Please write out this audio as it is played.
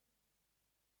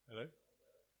Hello?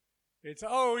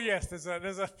 Yes,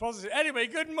 there's a positive. Anyway,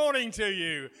 good morning to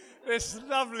you. This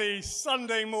lovely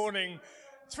Sunday morning,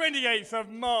 28th of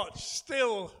March,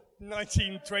 still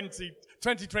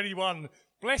 2021.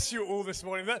 Bless you all this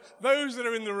morning. Those that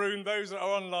are in the room, those that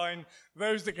are online,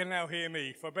 those that can now hear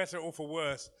me, for better or for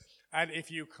worse. And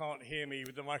if you can't hear me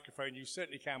with the microphone, you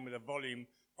certainly can with the volume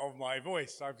of my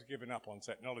voice. I've given up on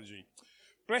technology.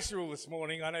 Bless you all this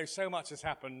morning. I know so much has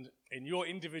happened in your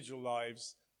individual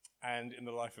lives and in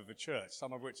the life of the church,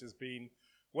 some of which has been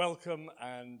welcome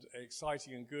and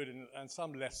exciting and good, and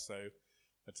some less so,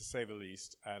 to say the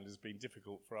least, and has been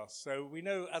difficult for us. So we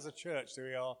know as a church that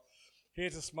we are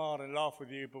here to smile and laugh with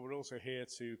you, but we're also here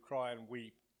to cry and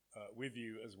weep with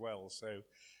you as well. So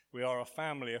we are a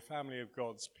family of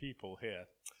God's people here.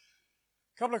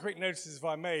 A couple of quick notices, if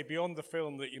I may, beyond the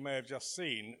film that you may have just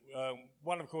seen.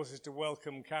 One, of course, is to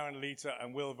welcome Karen Lita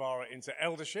and Will Vara into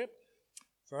eldership.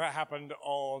 So that happened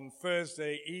on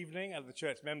Thursday evening at the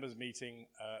church members' meeting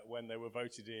when they were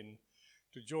voted in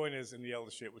to join us in the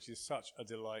eldership, which is such a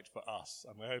delight for us.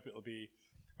 And we hope it will be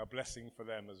a blessing for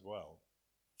them as well.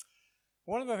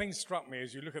 One of the things struck me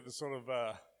as you look at the sort of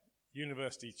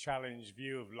university challenge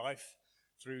view of life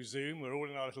through Zoom, we're all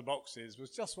in our little boxes,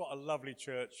 was just what a lovely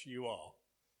church you are.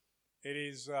 It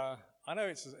is, I know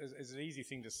it's an easy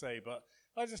thing to say, but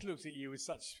I just looked at you with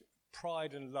such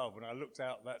pride and love when I looked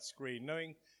out that screen,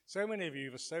 knowing so many of you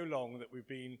for so long that we've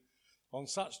been on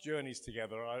such journeys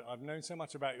together. I've known so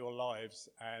much about your lives,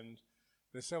 and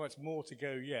there's so much more to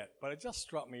go yet. But it just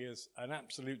struck me as an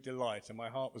absolute delight, and my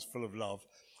heart was full of love.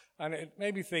 And it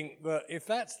made me think that if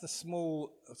that's the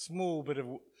small bit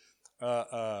of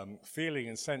feeling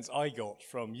and sense I got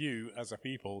from you as a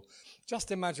people,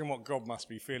 just imagine what God must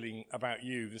be feeling about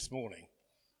you this morning.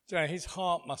 You know, his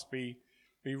heart must be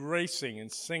racing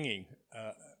and singing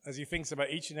as he thinks about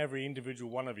each and every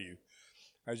individual one of you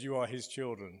as you are his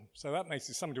children. So that makes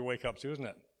it something to wake up to, isn't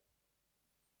it?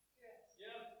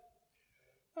 Yes.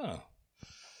 Oh.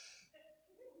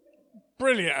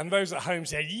 Brilliant. And those at home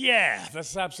said, yeah,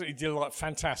 that's absolutely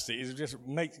fantastic. It just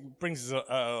brings us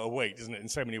awake, doesn't it, in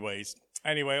so many ways.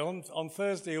 Anyway, on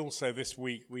Thursday also this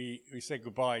week, we said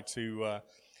goodbye to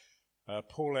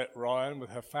Paulette Ryan with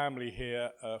her family here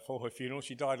for her funeral.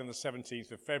 She died on the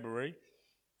 17th of February,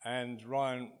 and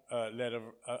Ryan led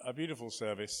a beautiful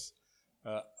service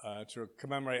to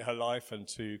commemorate her life and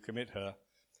to commit her,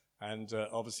 and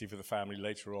obviously for the family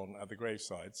later on at the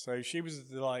graveside. So she was a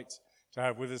delight to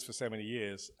have with us for so many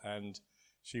years, and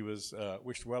she was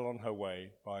wished well on her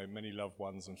way by many loved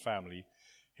ones and family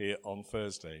here on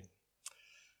Thursday.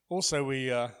 Also,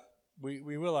 we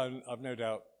will, I've no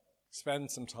doubt,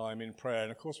 spend some time in prayer.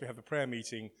 And of course, we have the prayer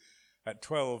meeting at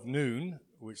 12 noon,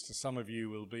 which to some of you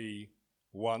will be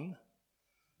 1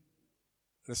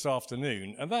 this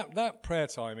afternoon. And that prayer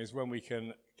time is when we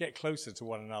can get closer to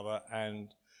one another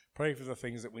and pray for the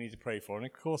things that we need to pray for. And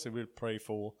of course, we would pray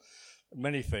for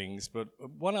many things, but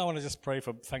one I want to just pray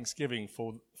for thanksgiving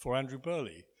for Andrew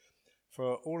Burley,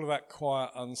 for all of that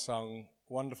quiet, unsung,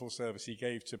 wonderful service he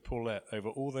gave to Paulette over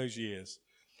all those years,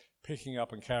 picking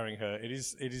up and carrying her. It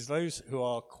is those who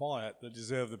are quiet that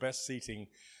deserve the best seating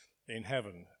in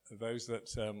heaven, those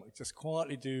that just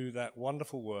quietly do that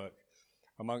wonderful work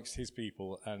amongst his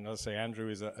people. And as I say, Andrew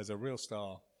is a real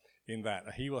star in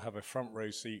that. He will have a front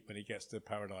row seat when he gets to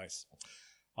paradise.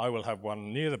 I will have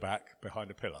one near the back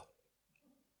behind a pillar.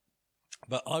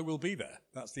 But I will be there.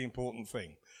 That's the important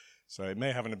thing. So it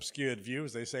may have an obscured view,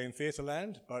 as they say in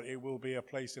Theatreland, but it will be a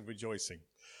place of rejoicing.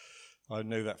 I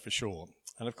know that for sure.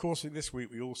 And of course, this week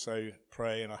we also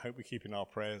pray, and I hope we keep in our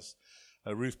prayers,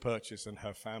 Ruth Purchase and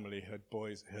her family, her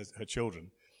boys, her children,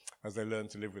 as they learn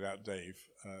to live without Dave.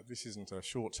 This isn't a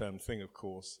short-term thing, of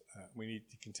course. We need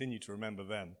to continue to remember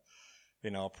them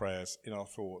in our prayers, in our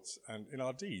thoughts, and in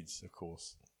our deeds, of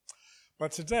course.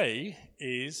 But today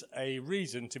is a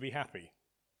reason to be happy.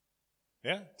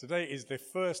 Yeah? Today is the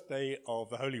first day of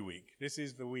the Holy Week. This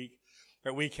is the week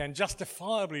that we can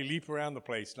justifiably leap around the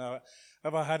place. Now,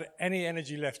 if I had any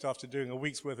energy left after doing a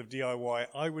week's worth of DIY,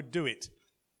 I would do it.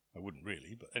 I wouldn't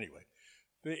really, but anyway.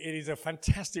 It is a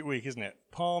fantastic week, isn't it?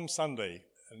 Palm Sunday.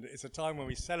 And it's a time when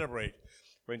we celebrate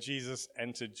when Jesus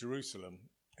entered Jerusalem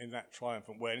in that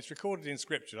triumphant way. And it's recorded in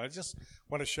Scripture. I just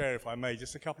want to share, if I may,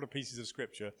 just a couple of pieces of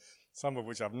Scripture, some of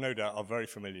which I've no doubt are very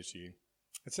familiar to you.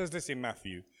 It says this in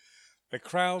Matthew: "The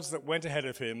crowds that went ahead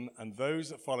of him and those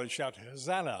that followed shouted,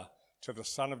 'Hosanna to the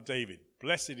Son of David.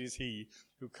 Blessed is he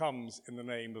who comes in the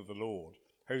name of the Lord.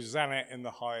 Hosanna in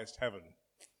the highest heaven.'"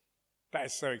 That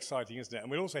is so exciting, isn't it?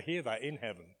 And we'll also hear that in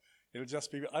heaven. It'll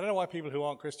just be, I don't know why people who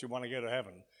aren't Christian want to go to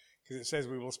heaven, because it says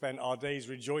we will spend our days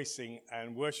rejoicing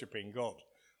and worshipping God.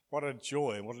 What a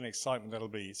joy and what an excitement that'll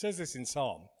be. It says this in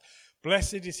Psalm.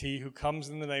 Blessed is he who comes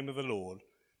in the name of the Lord.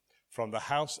 From the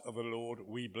house of the Lord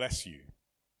we bless you.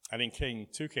 And in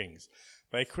 2 Kings,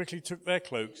 they quickly took their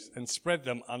cloaks and spread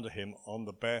them under him on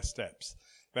the bare steps.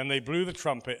 Then they blew the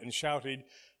trumpet and shouted,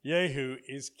 Jehu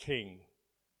is king.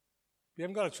 We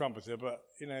haven't got a trumpeter, but,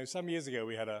 some years ago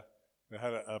we had a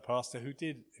pastor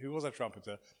who was a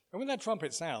trumpeter. And when that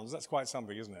trumpet sounds, that's quite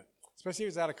something, isn't it? Especially if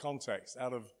it's out of context,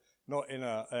 not in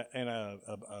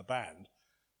a band,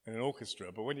 in an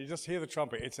orchestra. But when you just hear the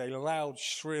trumpet, it's a loud,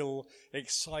 shrill,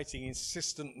 exciting,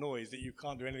 insistent noise that you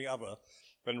can't do anything other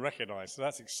than recognize. So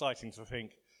that's exciting to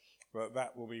think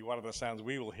that will be one of the sounds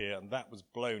we will hear, and that was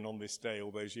blown on this day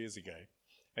all those years ago.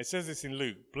 It says this in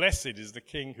Luke, Blessed is the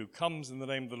King who comes in the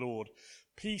name of the Lord,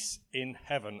 peace in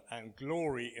heaven and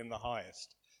glory in the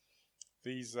highest.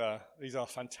 These are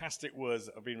fantastic words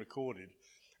that have been recorded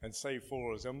and saved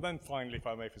for us. And then finally, if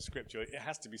I may, for Scripture, it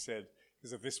has to be said,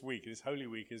 because of this week, this Holy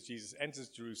Week, as Jesus enters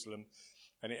Jerusalem,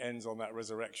 and it ends on that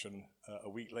resurrection a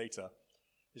week later.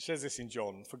 It says this in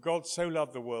John, For God so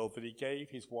loved the world that he gave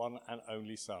his one and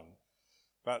only Son,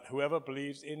 that whoever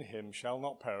believes in him shall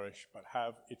not perish, but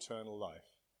have eternal life.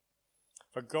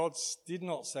 For God did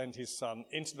not send his Son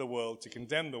into the world to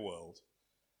condemn the world,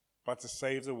 but to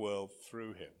save the world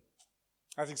through him.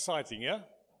 That's exciting, yeah?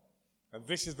 And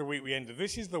this is the week we enter.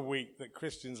 This is the week that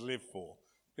Christians live for.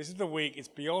 This is the week, it's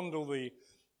beyond all the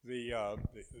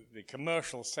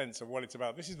commercial sense of what it's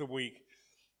about. This is the week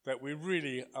that we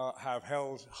really have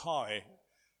held high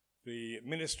the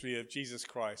ministry of Jesus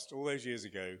Christ all those years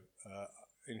ago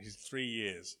in his 3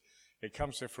 years. It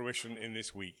comes to fruition in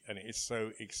this week, and it is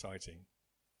so exciting.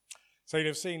 So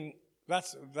you've seen, that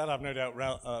I've no doubt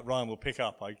Ryan will pick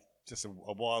up. Just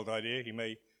a wild idea. He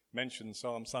may mention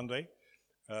Psalm Sunday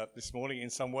this morning in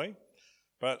some way.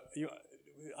 But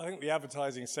I think the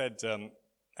advertising said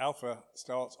Alpha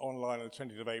starts online on the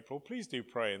 20th of April. Please do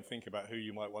pray and think about who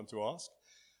you might want to ask.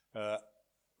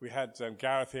 We had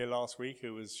Gareth here last week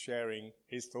who was sharing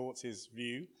his thoughts, his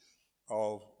view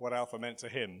of what Alpha meant to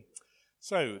him.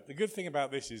 So the good thing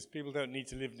about this is people don't need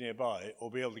to live nearby or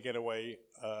be able to get away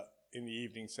in the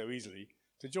evening so easily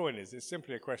to join us. It's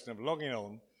simply a question of logging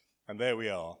on, and there we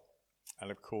are. And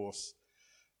of course,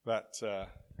 that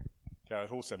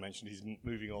Gareth also mentioned he's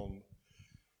moving on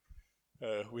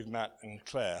with Matt and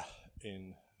Claire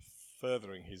in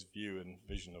furthering his view and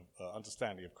vision of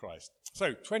understanding of Christ.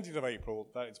 So, 20th of April,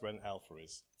 that is when Alpha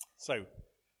is. So,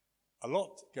 a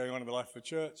lot going on in the life of the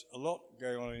church, a lot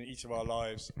going on in each of our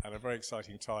lives, and a very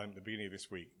exciting time at the beginning of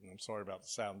this week. And I'm sorry about the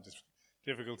sound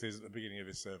difficulties at the beginning of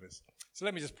this service. So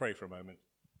let me just pray for a moment.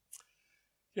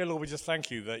 Yeah, Lord, we just thank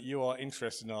you that you are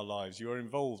interested in our lives. You are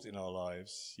involved in our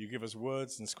lives. You give us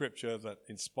words and scripture that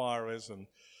inspire us and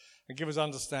give us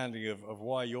understanding of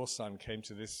why your Son came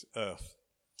to this earth,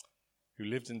 who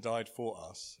lived and died for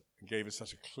us, and gave us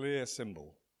such a clear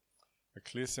symbol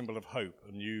of hope,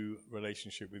 a new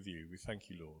relationship with you. We thank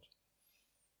you, Lord.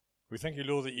 We thank you,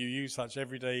 Lord, that you use such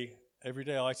everyday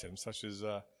items, such as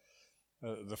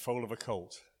the foal of a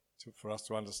colt, for us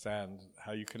to understand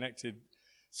how you connected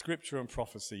Scripture and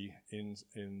prophecy in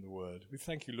the Word. We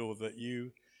thank you, Lord, that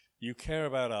you care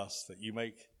about us, that you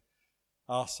make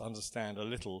us understand a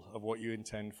little of what you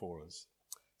intend for us.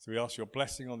 So we ask your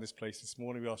blessing on this place this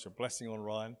morning. We ask your blessing on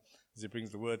Ryan as he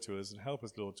brings the Word to us, and help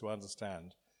us, Lord, to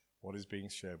understand what is being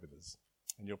shared with us.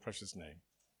 In your precious name.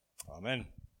 Amen.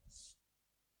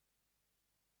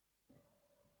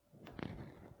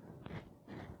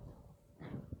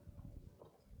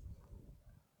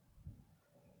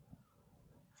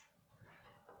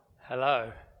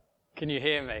 Hello, can you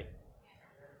hear me?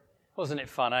 Wasn't it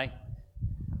fun, eh?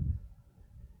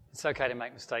 It's okay to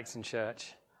make mistakes in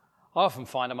church. I often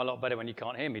find I'm a lot better when you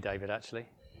can't hear me, David, actually.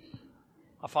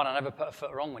 I find I never put a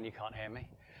foot wrong when you can't hear me.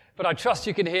 But I trust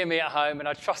you can hear me at home, and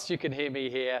I trust you can hear me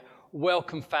here.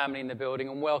 Welcome, family in the building,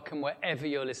 and welcome wherever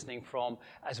you're listening from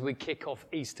as we kick off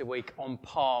Easter week on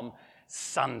Palm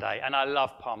Sunday. And I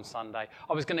love Palm Sunday.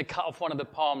 I was going to cut off one of the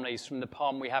palm leaves from the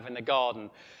palm we have in the garden,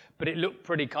 but it looked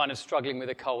pretty kind of struggling with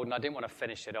a cold, and I didn't want to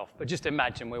finish it off. But just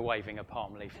imagine we're waving a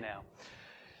palm leaf now.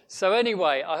 So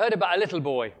anyway, I heard about a little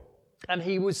boy, and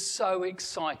he was so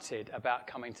excited about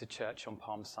coming to church on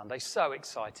Palm Sunday, so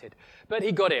excited. But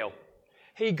he got ill.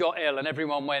 He got ill, and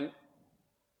everyone went,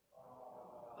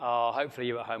 oh, hopefully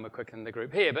you at home were quicker than the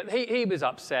group here. But he was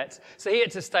upset, so he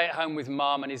had to stay at home with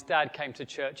Mum, and his dad came to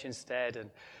church instead.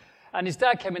 And his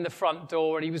dad came in the front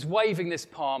door, and he was waving this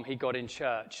palm he got in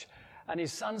church. And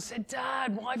his son said,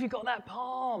 Dad, why have you got that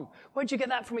palm? Where'd you get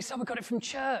that from? He said, we got it from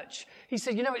church. He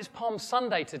said, you know, it's Palm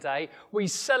Sunday today. We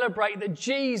celebrate that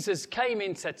Jesus came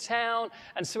into town.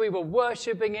 And so we were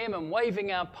worshipping him and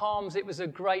waving our palms. It was a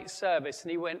great service.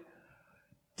 And he went,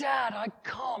 Dad, I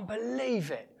can't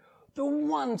believe it. The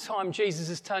one time Jesus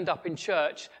has turned up in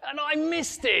church and I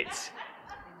missed it.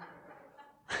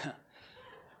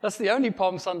 That's the only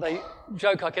Palm Sunday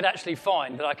joke I could actually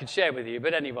find that I could share with you.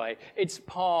 But anyway, it's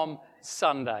Palm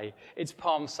Sunday. It's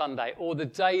Palm Sunday, or the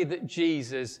day that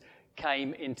Jesus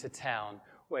came into town,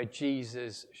 where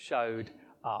Jesus showed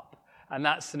up. And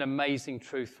that's an amazing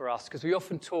truth for us, because we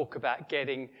often talk about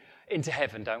getting into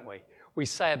heaven, don't we? We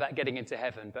say about getting into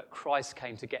heaven, but Christ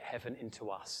came to get heaven into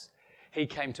us. He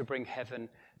came to bring heaven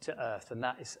to earth, and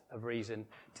that is a reason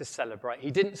to celebrate. He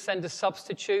didn't send a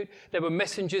substitute. There were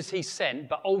messengers he sent,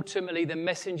 but ultimately the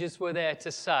messengers were there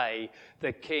to say,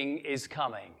 the king is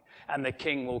coming, and the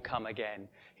king will come again.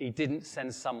 He didn't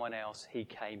send someone else. He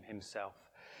came himself.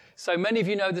 So many of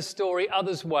you know the story,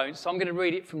 others won't. So I'm going to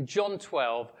read it from John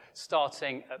 12,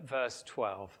 starting at verse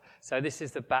 12. So this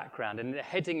is the background, and the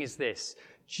heading is this: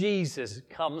 Jesus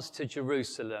comes to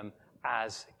Jerusalem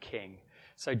as king.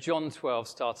 So John 12,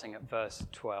 starting at verse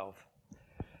 12.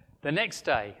 The next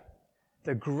day,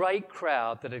 the great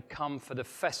crowd that had come for the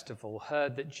festival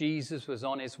heard that Jesus was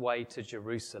on his way to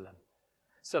Jerusalem.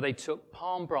 So they took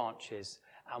palm branches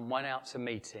and went out to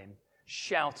meet him,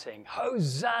 shouting,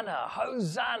 Hosanna,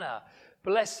 Hosanna!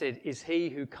 Blessed is he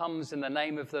who comes in the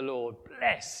name of the Lord.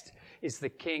 Blessed is the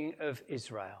King of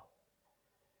Israel.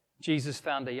 Jesus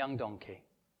found a young donkey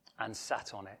and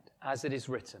sat on it, as it is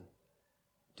written,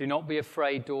 do not be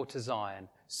afraid, daughter Zion.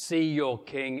 See, your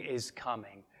king is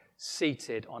coming,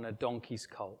 seated on a donkey's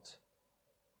colt.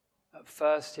 At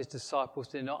first, his disciples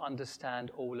did not understand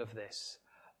all of this.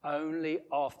 Only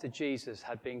after Jesus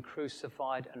had been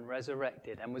crucified and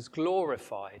resurrected and was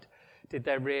glorified did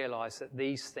they realize that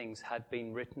these things had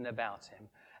been written about him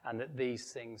and that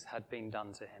these things had been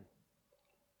done to him.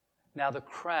 Now the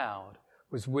crowd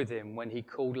was with him when he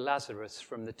called Lazarus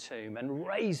from the tomb and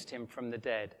raised him from the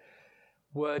dead.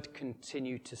 Word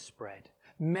continued to spread.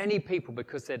 Many people,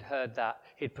 because they'd heard that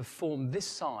he'd performed this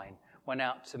sign, went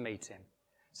out to meet him.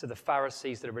 So the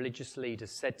Pharisees, the religious leaders,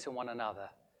 said to one another,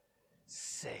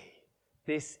 see,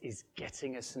 this is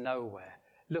getting us nowhere.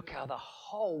 Look how the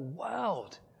whole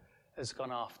world has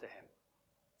gone after him.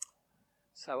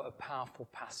 So a powerful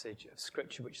passage of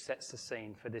scripture which sets the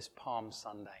scene for this Palm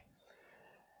Sunday.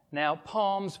 Now,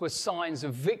 palms were signs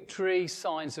of victory,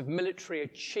 signs of military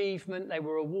achievement. They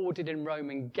were awarded in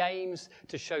Roman games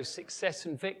to show success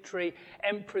and victory.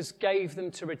 Emperors gave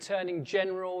them to returning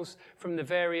generals from the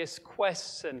various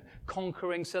quests and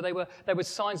conquering. So they were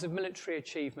signs of military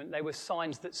achievement. They were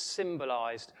signs that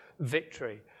symbolized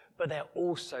victory. But they're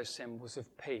also symbols of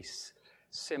peace,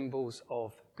 symbols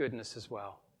of goodness as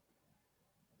well.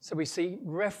 So we see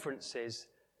references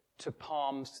to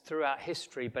palms throughout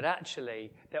history, but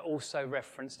actually they're also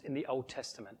referenced in the Old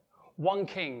Testament. 1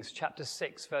 Kings chapter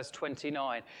 6 verse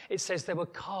 29, it says they were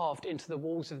carved into the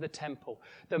walls of the temple.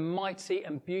 The mighty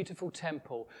and beautiful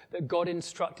temple that God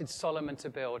instructed Solomon to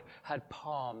build had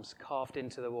palms carved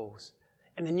into the walls.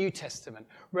 In the New Testament,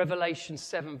 Revelation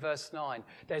 7 verse 9,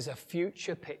 there's a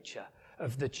future picture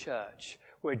of the church.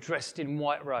 We're dressed in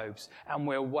white robes and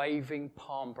we're waving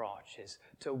palm branches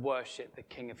to worship the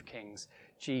King of Kings,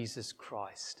 Jesus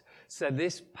Christ. So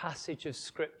this passage of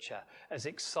Scripture, as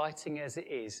exciting as it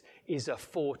is a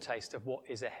foretaste of what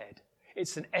is ahead.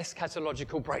 It's an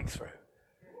eschatological breakthrough.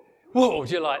 Whoa,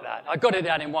 do you like that? I got it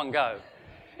down in one go.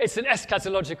 It's an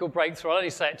eschatological breakthrough. I'll only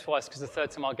say it twice because the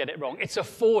third time I'll get it wrong. It's a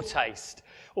foretaste.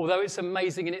 Although it's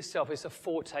amazing in itself, it's a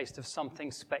foretaste of something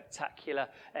spectacular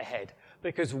ahead.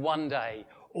 Because one day,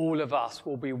 all of us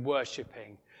will be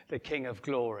worshipping the King of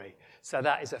Glory. So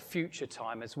that is a future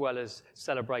time as well as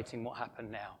celebrating what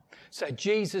happened now. So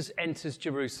Jesus enters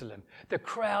Jerusalem. The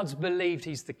crowds believed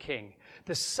he's the king,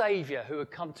 the Savior who had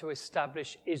come to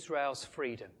establish Israel's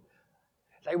freedom.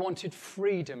 They wanted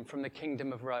freedom from the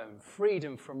kingdom of Rome,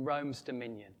 freedom from Rome's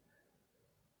dominion.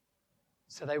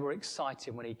 So they were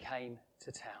excited when he came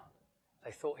to town.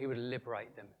 They thought he would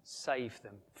liberate them, save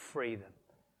them, free them.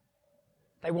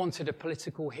 They wanted a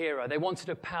political hero. They wanted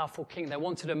a powerful king. They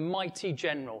wanted a mighty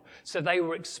general. So they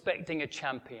were expecting a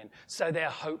champion. So they're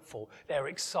hopeful. They're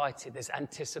excited. There's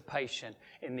anticipation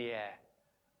in the air.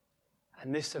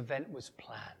 And this event was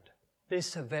planned.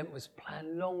 This event was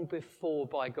planned long before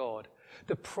by God.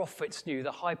 The prophets knew,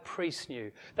 the high priests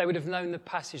knew. They would have known the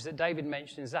passage that David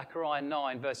mentioned in Zechariah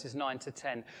 9, verses 9 to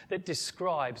 10, that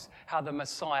describes how the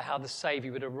Messiah, how the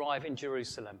Savior would arrive in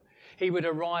Jerusalem. He would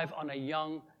arrive on a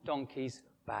young donkey's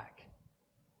back.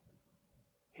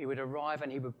 He would arrive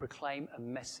and he would proclaim a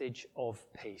message of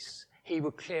peace. He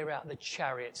would clear out the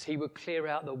chariots. He would clear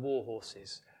out the war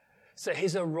horses. So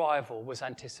his arrival was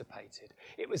anticipated.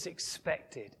 It was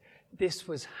expected. This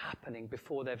was happening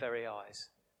before their very eyes.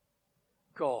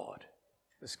 God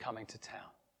was coming to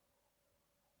town.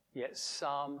 Yet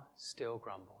some still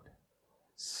grumbled.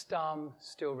 Some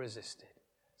still resisted.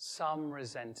 Some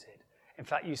resented. In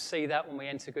fact, you see that when we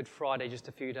enter Good Friday just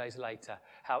a few days later,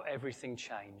 how everything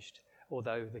changed,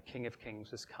 although the King of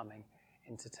Kings was coming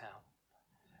into town.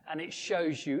 And it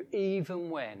shows you, even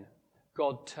when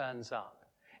God turns up,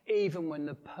 even when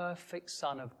the perfect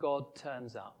Son of God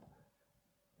turns up,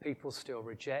 people still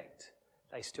reject,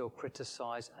 they still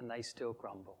criticize, and they still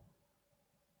grumble.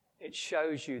 It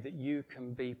shows you that you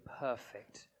can be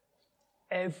perfect.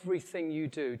 Everything you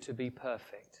do to be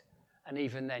perfect. And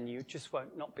even then, you just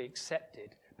won't not be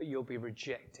accepted, but you'll be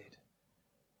rejected.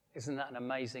 Isn't that an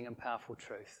amazing and powerful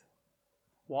truth?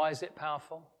 Why is it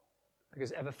powerful?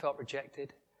 Because ever felt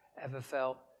rejected? Ever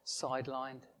felt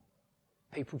sidelined?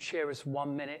 People cheer us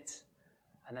 1 minute,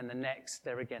 and then the next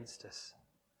they're against us,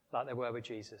 like they were with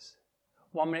Jesus.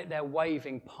 1 minute they're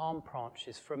waving palm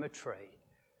branches from a tree.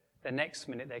 The next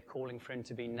minute they're calling for him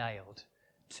to be nailed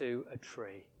to a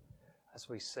tree, as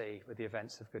we see with the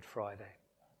events of Good Friday.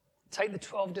 Take the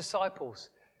 12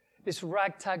 disciples, this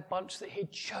ragtag bunch that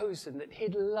he'd chosen, that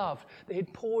he'd loved, that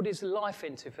he'd poured his life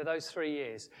into for those 3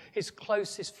 years, his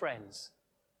closest friends,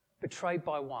 betrayed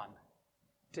by one,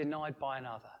 denied by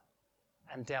another,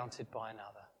 and doubted by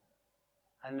another.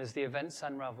 And as the events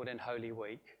unraveled in Holy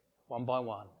Week, one by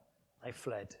one, they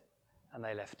fled and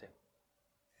they left him,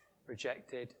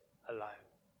 rejected, alone.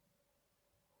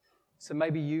 So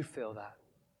maybe you feel that.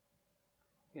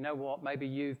 You know what? Maybe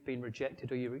you've been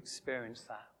rejected or you've experienced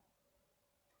that.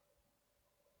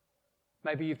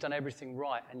 Maybe you've done everything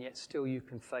right and yet still you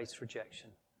can face rejection.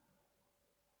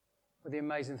 But the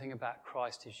amazing thing about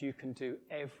Christ is you can do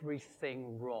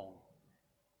everything wrong,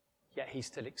 yet he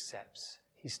still accepts,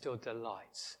 he still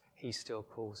delights, he still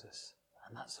calls us.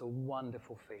 And that's a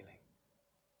wonderful feeling,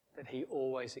 that he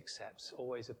always accepts,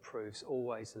 always approves,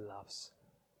 always loves.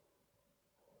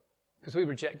 Because we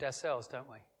reject ourselves, don't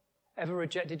we? Ever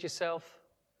rejected yourself?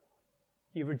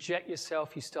 You reject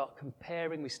yourself, you start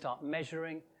comparing, we start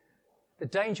measuring. The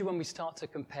danger when we start to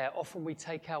compare, often we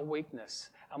take our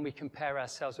weakness and we compare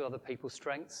ourselves with other people's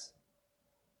strengths.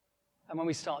 And when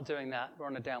we start doing that, we're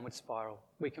on a downward spiral.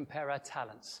 We compare our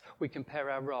talents, we compare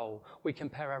our role, we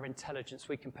compare our intelligence,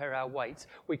 we compare our weight,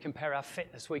 we compare our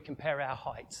fitness, we compare our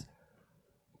height.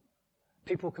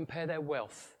 People compare their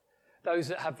wealth. Those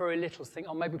that have very little think,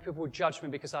 oh, maybe people will judge me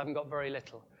because I haven't got very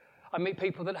little. I meet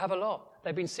people that have a lot.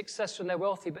 They've been successful and they're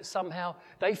wealthy, but somehow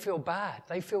they feel bad.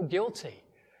 They feel guilty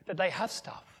that they have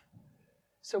stuff.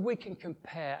 So we can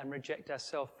compare and reject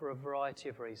ourselves for a variety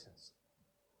of reasons.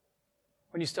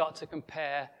 When you start to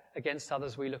compare against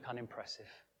others, we look unimpressive.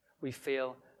 We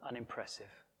feel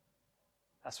unimpressive.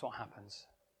 That's what happens.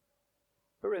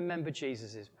 But remember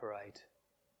Jesus' parade.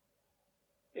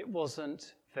 It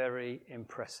wasn't very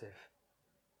impressive.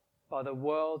 By the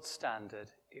world's standard,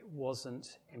 it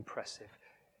wasn't impressive.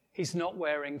 He's not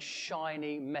wearing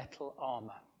shiny metal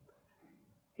armor.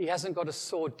 He hasn't got a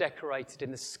sword decorated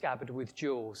in the scabbard with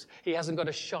jewels. He hasn't got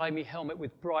a shiny helmet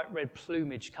with bright red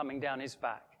plumage coming down his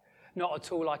back. Not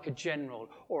at all like a general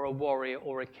or a warrior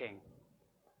or a king.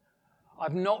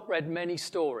 I've not read many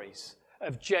stories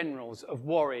of generals, of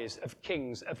warriors, of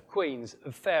kings, of queens,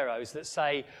 of pharaohs that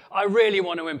say, I really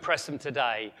want to impress them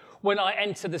today. When I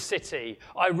enter the city,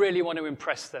 I really want to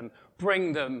impress them.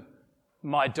 Bring them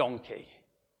my donkey.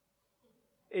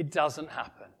 It doesn't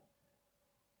happen.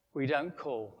 We don't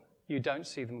call. You don't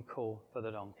see them call for the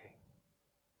donkey.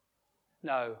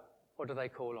 No, what do they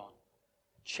call on?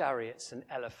 Chariots and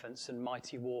elephants and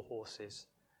mighty war horses.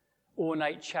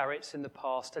 Ornate chariots in the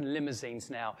past and limousines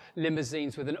now.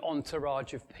 Limousines with an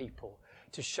entourage of people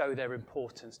to show their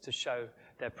importance, to show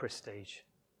their prestige.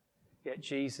 Yet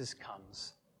Jesus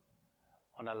comes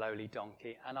on a lowly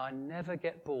donkey, and I never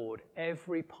get bored.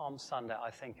 Every Palm Sunday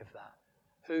I think of that.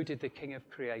 Who did the King of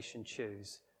creation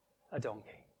choose? A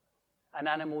donkey. An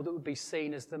animal that would be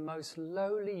seen as the most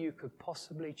lowly you could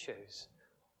possibly choose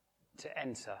to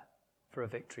enter for a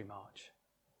victory march.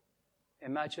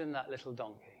 Imagine that little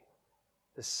donkey,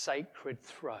 the sacred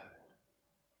throne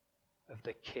of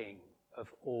the King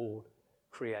of all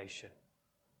creation.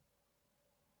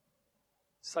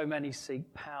 So many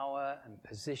seek power and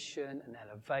position and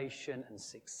elevation and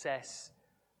success.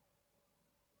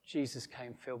 Jesus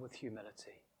came filled with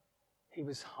humility. He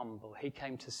was humble. He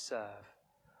came to serve,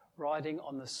 riding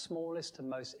on the smallest and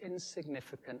most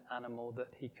insignificant animal that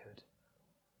he could.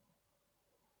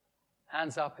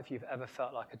 Hands up if you've ever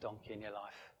felt like a donkey in your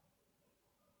life.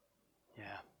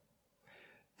 Yeah.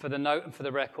 For the note and for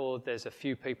the record, there's a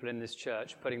few people in this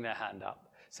church putting their hand up.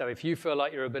 So if you feel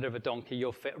like you're a bit of a donkey,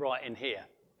 you'll fit right in here.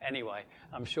 Anyway,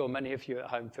 I'm sure many of you at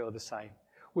home feel the same.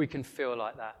 We can feel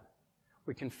like that.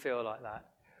 We can feel like that.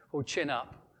 Well, chin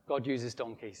up. God uses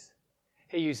donkeys.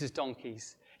 He uses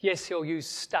donkeys. Yes, he'll use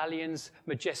stallions,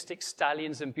 majestic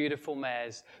stallions and beautiful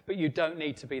mares, but you don't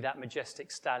need to be that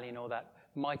majestic stallion or that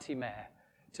mighty mare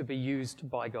to be used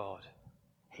by God.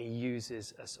 He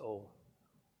uses us all.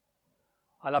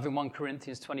 I love in 1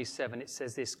 Corinthians 27, it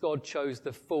says this, God chose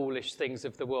the foolish things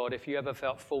of the world. If you ever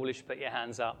felt foolish, put your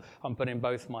hands up. I'm putting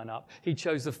both mine up. He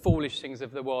chose the foolish things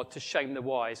of the world to shame the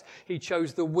wise. He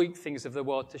chose the weak things of the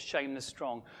world to shame the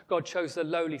strong. God chose the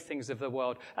lowly things of the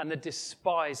world and the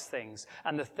despised things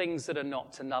and the things that are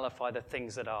not to nullify the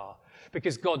things that are.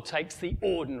 Because God takes the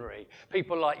ordinary,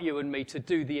 people like you and me, to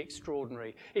do the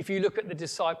extraordinary. If you look at the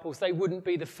disciples, they wouldn't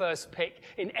be the first pick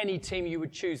in any team you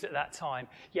would choose at that time,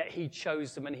 yet he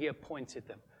chose them and he appointed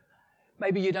them.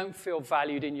 Maybe you don't feel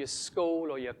valued in your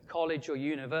school or your college or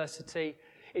university,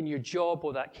 in your job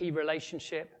or that key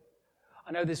relationship.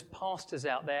 I know there's pastors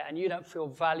out there and you don't feel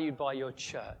valued by your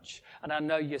church, and I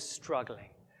know you're struggling,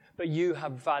 but you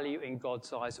have value in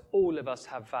God's eyes. All of us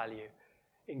have value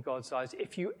in God's eyes.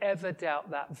 If you ever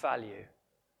doubt that value,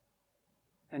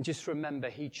 then just remember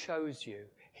he chose you,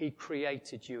 he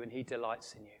created you, and he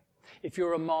delights in you. If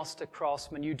you're a master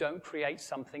craftsman, you don't create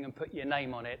something and put your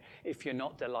name on it if you're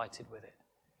not delighted with it.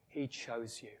 He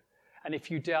chose you. And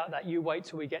if you doubt that, you wait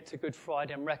till we get to Good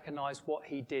Friday and recognize what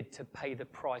he did to pay the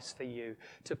price for you,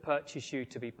 to purchase you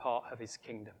to be part of his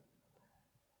kingdom.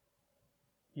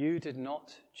 You did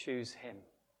not choose him.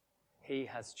 He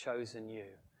has chosen you.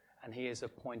 And he has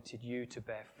appointed you to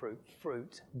bear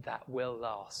fruit that will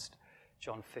last.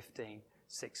 John 15:16.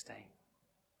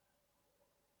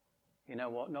 You know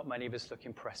what? Not many of us look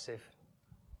impressive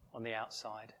on the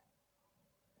outside.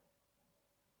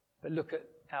 But look at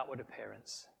outward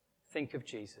appearance. Think of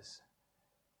Jesus.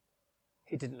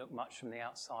 He didn't look much from the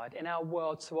outside. In our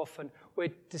world, so often,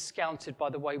 we're discounted by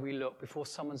the way we look before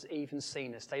someone's even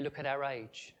seen us. They look at our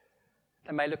age.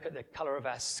 They may look at the colour of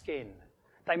our skin.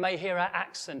 They may hear our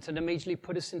accent and immediately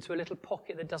put us into a little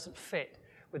pocket that doesn't fit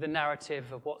with the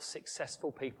narrative of what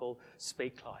successful people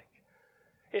speak like.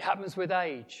 It happens with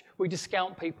age. We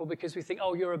discount people because we think,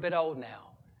 oh, you're a bit old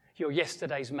now. You're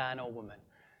yesterday's man or woman.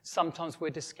 Sometimes we're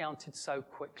discounted so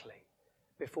quickly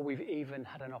before we've even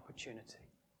had an opportunity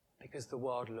because the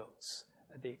world looks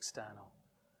at the external.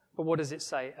 But what does it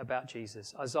say about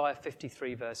Jesus? Isaiah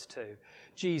 53 verse 2.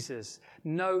 Jesus,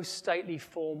 no stately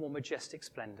form or majestic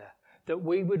splendor, that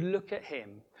we would look at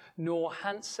him, nor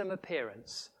handsome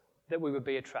appearance, that we would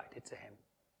be attracted to him.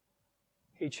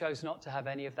 He chose not to have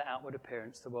any of the outward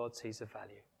appearance the world sees of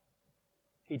value.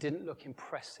 He didn't look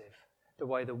impressive the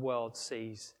way the world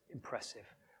sees impressive,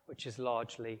 which is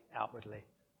largely outwardly.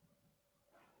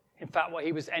 In fact, while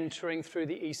he was entering through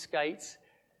the east gate,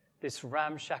 this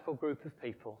ramshackle group of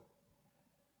people,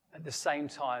 at the same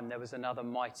time there was another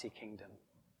mighty kingdom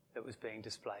that was being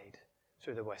displayed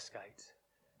through the west gate.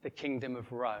 The kingdom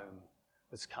of Rome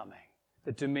was coming.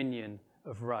 The dominion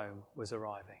of Rome was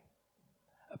arriving.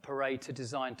 A parade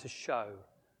designed to show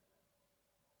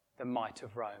the might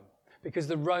of Rome. Because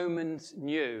the Romans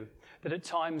knew that at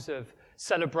times of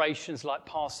celebrations like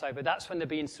Passover, that's when there'd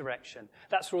be insurrection.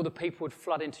 That's where all the people would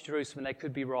flood into Jerusalem and there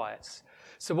could be riots.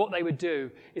 So what they would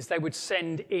do is they would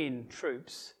send in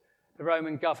troops. The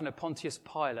Roman governor, Pontius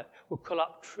Pilate, would call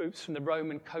up troops from the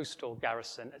Roman coastal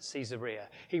garrison at Caesarea.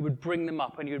 He would bring them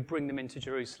up and he would bring them into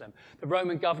Jerusalem. The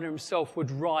Roman governor himself would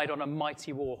ride on a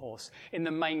mighty war horse in the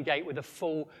main gate with a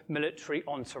full military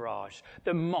entourage.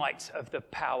 The might of the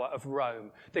power of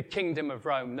Rome, the kingdom of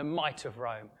Rome, the might of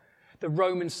Rome. The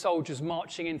Roman soldiers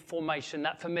marching in formation,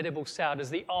 that formidable sound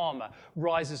as the armor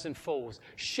rises and falls.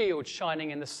 Shields shining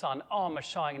in the sun, armor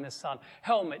shining in the sun,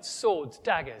 helmets, swords,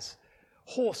 daggers.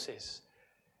 Horses.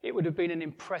 It would have been an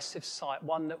impressive sight,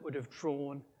 one that would have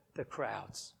drawn the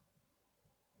crowds.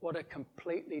 What a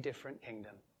completely different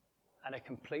kingdom and a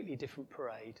completely different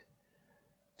parade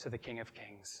to the King of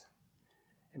Kings.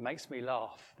 It makes me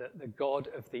laugh that the God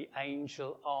of the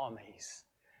angel armies,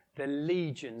 the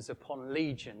legions upon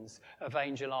legions of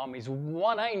angel armies,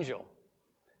 one angel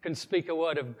can speak a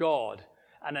word of God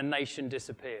and a nation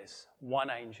disappears. One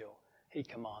angel, he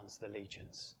commands the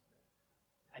legions.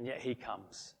 And yet he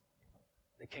comes,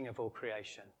 the King of all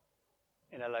creation,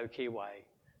 in a low-key way,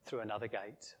 through another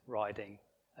gate, riding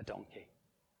a donkey.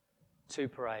 Two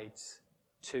parades,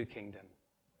 two kingdoms.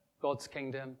 God's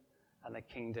kingdom and the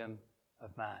kingdom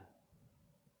of man.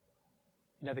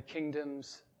 You know, the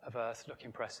kingdoms of earth look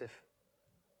impressive.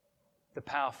 The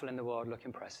powerful in the world look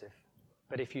impressive.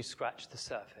 But if you scratch the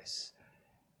surface,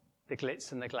 the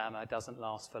glitz and the glamour doesn't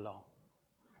last for long.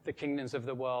 The kingdoms of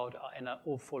the world are in an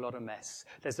awful lot of mess.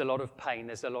 There's a lot of pain.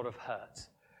 There's a lot of hurt.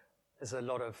 There's a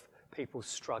lot of people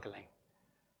struggling.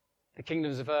 The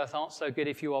kingdoms of earth aren't so good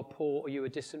if you are poor or you are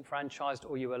disenfranchised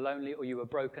or you are lonely or you are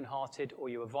brokenhearted or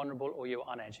you are vulnerable or you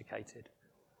are uneducated.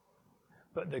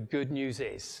 But the good news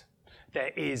is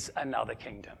there is another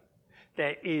kingdom.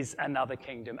 There is another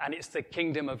kingdom, and it's the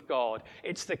kingdom of God.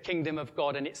 It's the kingdom of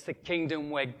God, and it's the kingdom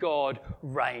where God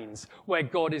reigns, where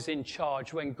God is in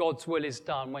charge, when God's will is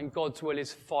done, when God's will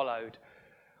is followed,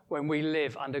 when we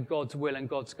live under God's will and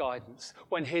God's guidance,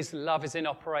 when his love is in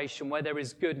operation, where there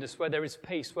is goodness, where there is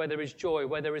peace, where there is joy,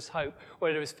 where there is hope,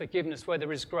 where there is forgiveness, where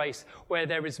there is grace, where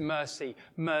there is mercy.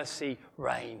 Mercy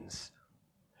reigns,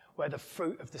 where the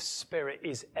fruit of the Spirit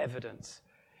is evident.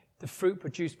 The fruit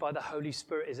produced by the Holy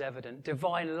Spirit is evident.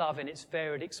 Divine love in its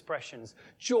varied expressions.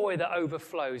 Joy that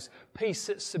overflows. Peace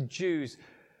that subdues.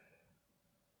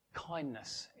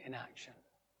 Kindness in action.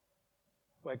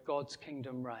 Where God's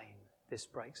kingdom reigns, this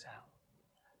breaks out.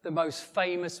 The most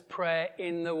famous prayer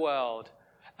in the world.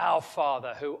 Our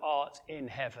Father who art in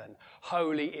heaven.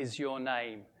 Holy is your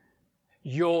name.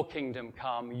 Your kingdom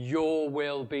come. Your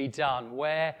will be done.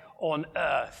 Where? On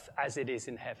earth as it is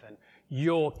in heaven.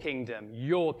 Your kingdom,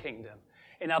 your kingdom.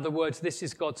 In other words, this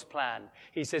is God's plan.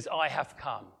 He says, I have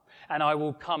come and I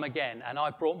will come again, and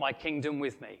I've brought my kingdom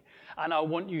with me. And I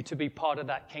want you to be part of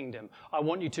that kingdom. I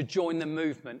want you to join the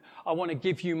movement. I want to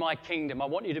give you my kingdom. I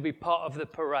want you to be part of the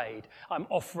parade. I'm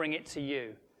offering it to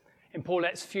you. In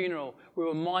Paulette's funeral, we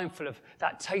were mindful of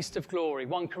that taste of glory.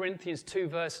 1 Corinthians 2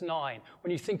 verse 9.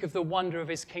 When you think of the wonder of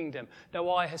his kingdom, no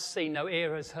eye has seen, no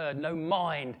ear has heard, no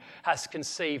mind has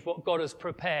conceived what God has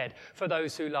prepared for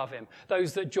those who love him,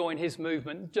 those that join his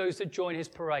movement, those that join his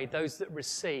parade, those that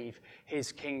receive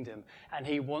his kingdom. And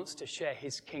he wants to share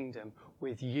his kingdom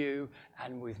with you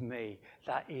and with me.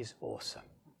 That is awesome.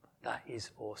 That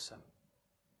is awesome.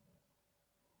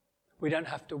 We don't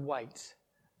have to wait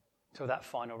till that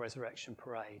final resurrection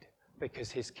parade,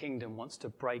 because his kingdom wants to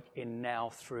break in now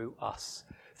through us,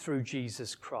 through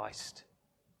Jesus Christ.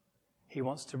 He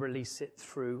wants to release it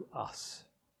through us.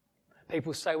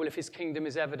 People say, well, if his kingdom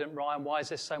is evident, Ryan, why is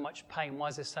there so much pain? Why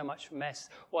is there so much mess?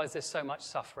 Why is there so much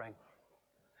suffering?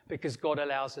 Because God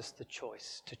allows us the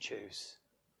choice to choose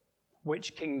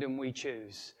which kingdom we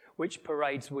choose, which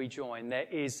parades we join. There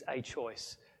is a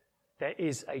choice. There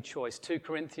is a choice. 2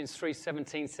 Corinthians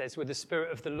 3:17 says, with the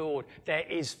Spirit of the Lord, there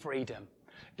is freedom.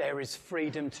 There is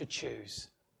freedom to choose.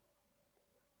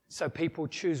 So people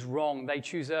choose wrong. They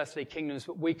choose earthly kingdoms,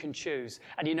 but we can choose.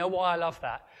 And you know why I love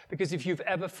that? Because if you've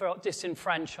ever felt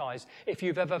disenfranchised, if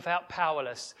you've ever felt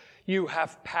powerless, you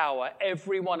have power.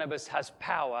 Every one of us has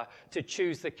power to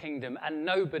choose the kingdom, and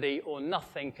nobody or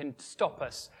nothing can stop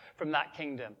us from that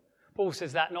kingdom. Paul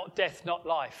says that not death, not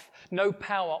life. No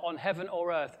power on heaven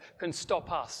or earth can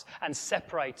stop us and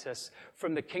separate us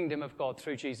from the kingdom of God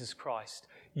through Jesus Christ.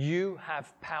 You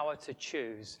have power to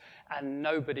choose, and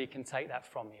nobody can take that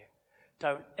from you.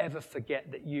 Don't ever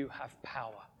forget that you have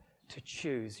power to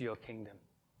choose your kingdom.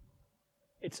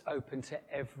 It's open to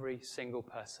every single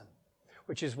person,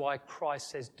 which is why Christ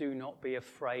says, do not be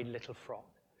afraid, little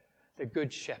flock. The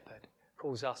good shepherd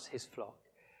calls us his flock.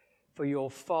 For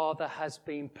your Father has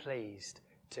been pleased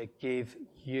to give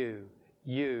you,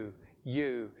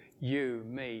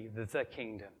 me, the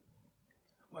kingdom.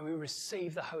 When we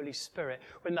receive the Holy Spirit,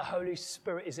 when the Holy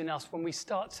Spirit is in us, when we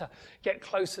start to get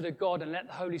closer to God and let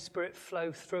the Holy Spirit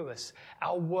flow through us,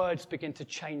 our words begin to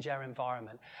change our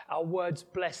environment. Our words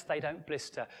bless, they don't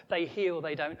blister. They heal,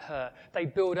 they don't hurt. They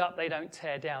build up, they don't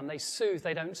tear down. They soothe,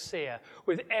 they don't sear.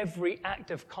 With every act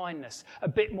of kindness, a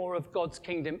bit more of God's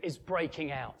kingdom is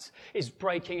breaking out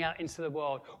into the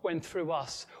world when through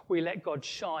us we let God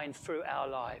shine through our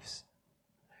lives.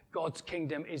 God's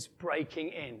kingdom is breaking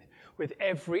in. With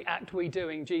every act we do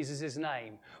in Jesus'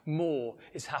 name, more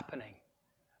is happening.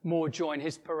 More join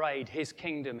his parade, his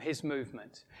kingdom, his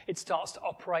movement. It starts to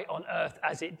operate on earth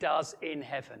as it does in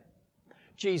heaven.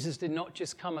 Jesus did not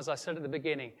just come, as I said at the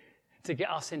beginning, to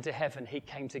get us into heaven. He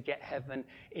came to get heaven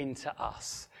into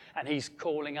us. And he's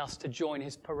calling us to join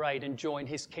his parade and join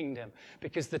his kingdom,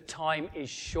 because the time is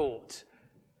short.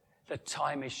 The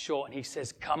time is short. And he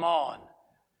says, come on.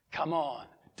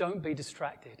 Don't be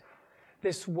distracted.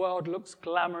 This world looks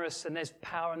glamorous, and there's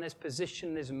power, and there's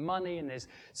position, there's money, and there's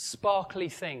sparkly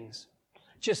things.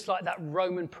 Just like that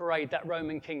Roman parade, that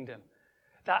Roman kingdom.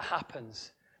 That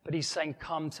happens. But he's saying,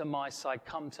 come to my side,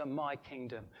 come to my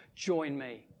kingdom. Join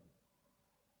me.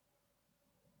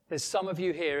 There's some of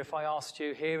you here, if I asked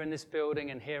you here in this building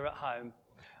and here at home,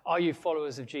 are you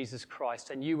followers of Jesus Christ?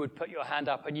 And you would put your hand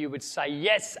up and you would say,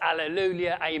 yes,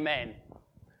 hallelujah, amen.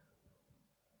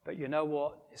 But you know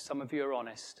what? If some of you are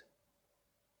honest,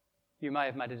 you may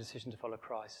have made a decision to follow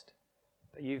Christ,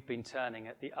 but you've been turning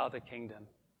at the other kingdom,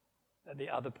 at the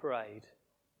other parade,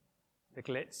 the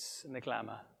glitz and the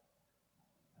glamour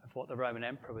of what the Roman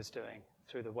emperor was doing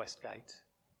through the West Gate.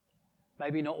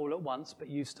 Maybe not all at once, but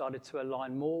you've started to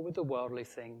align more with the worldly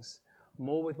things,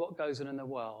 more with what goes on in the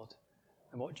world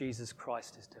than what Jesus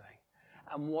Christ is doing.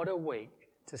 And what a week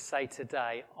to say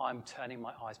today, I'm turning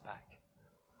my eyes back.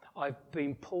 I've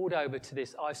been pulled over to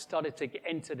this. I've started to get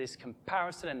into this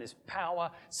comparison and this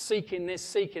power, seeking this,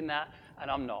 seeking that,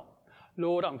 and I'm not.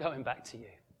 Lord, I'm going back to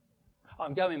you.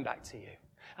 I'm going back to you.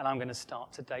 And I'm going to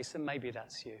start today. So maybe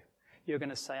that's you. You're going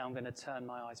to say, I'm going to turn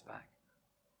my eyes back.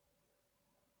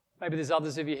 Maybe there's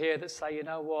others of you here that say, you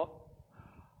know what?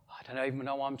 I don't even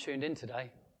know why I'm tuned in today.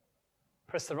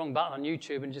 Press the wrong button on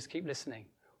YouTube and just keep listening.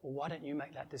 Well, why don't you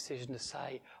make that decision to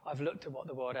say, I've looked at what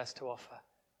the world has to offer.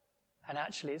 And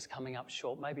actually, it's coming up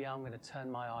short. Maybe I'm going to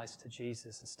turn my eyes to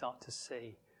Jesus and start to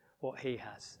see what he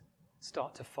has.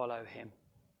 Start to follow him.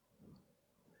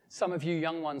 Some of you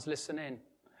young ones, listen in.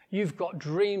 You've got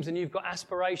dreams and you've got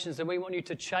aspirations, and we want you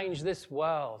to change this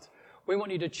world. We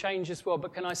want you to change this world.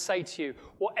 But can I say to you,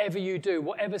 whatever you do,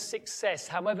 whatever success,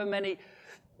 however many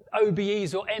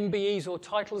OBEs or MBEs or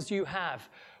titles you have,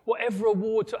 whatever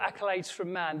awards or accolades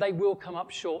from man, they will come up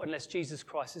short unless Jesus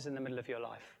Christ is in the middle of your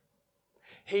life.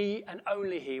 He and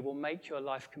only he will make your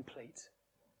life complete.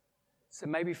 So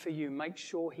maybe for you, make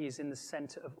sure he is in the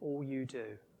center of all you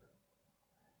do.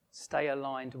 Stay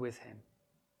aligned with him.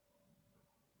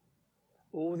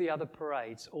 All the other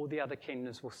parades, all the other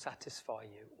kingdoms will satisfy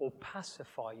you or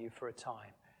pacify you for a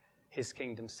time. His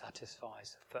kingdom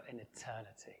satisfies for an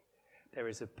eternity. There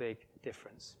is a big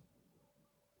difference.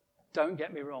 Don't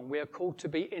get me wrong. We are called to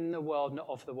be in the world, not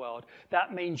of the world.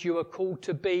 That means you are called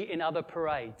to be in other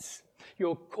parades.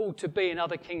 You're called to be in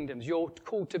other kingdoms. You're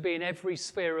called to be in every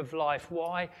sphere of life.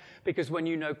 Why? Because when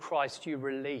you know Christ, you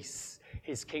release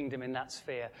his kingdom in that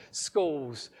sphere.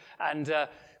 Schools and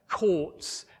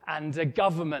courts and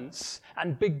governments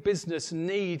and big business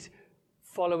need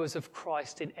followers of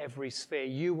Christ in every sphere.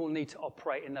 You will need to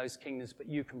operate in those kingdoms, but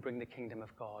you can bring the kingdom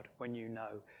of God when you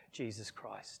know Jesus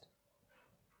Christ.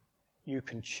 You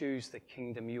can choose the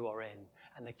kingdom you are in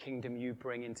and the kingdom you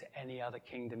bring into any other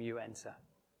kingdom you enter.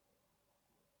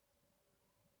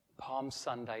 Palm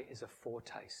Sunday is a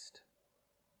foretaste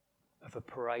of a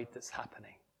parade that's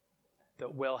happening,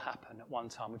 that will happen at one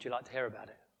time. Would you like to hear about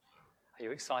it? Are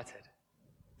you excited?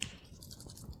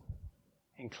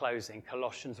 In closing,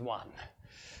 Colossians 1,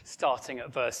 starting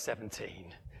at verse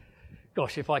 17.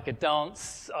 Gosh, if I could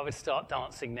dance, I would start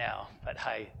dancing now. But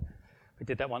hey, we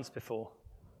did that once before.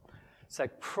 So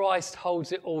Christ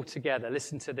holds it all together.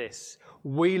 Listen to this.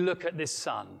 We look at this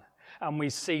Son and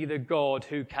we see the God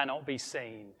who cannot be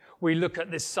seen. We look at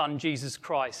this Son, Jesus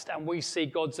Christ, and we see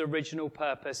God's original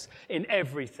purpose in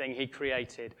everything he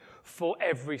created. For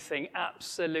everything,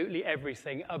 absolutely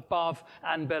everything, above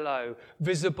and below,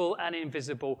 visible and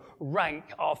invisible, rank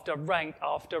after rank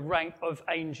after rank of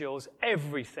angels,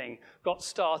 everything got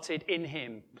started in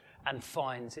him and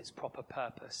finds its proper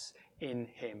purpose in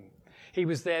him. He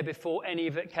was there before any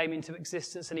of it came into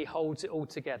existence, and he holds it all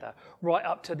together right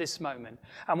up to this moment.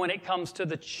 And when it comes to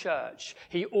the church,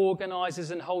 he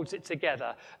organizes and holds it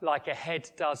together like a head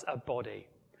does a body.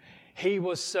 He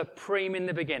was supreme in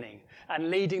the beginning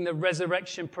and leading the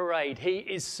resurrection parade. He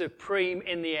is supreme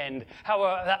in the end. How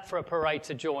about that for a parade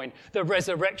to join? The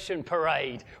resurrection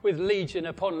parade with legion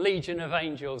upon legion of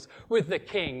angels with the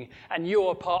King. And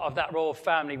you're part of that royal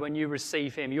family when you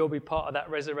receive him. You'll be part of that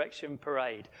resurrection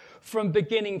parade. From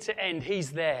beginning to end,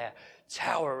 he's there,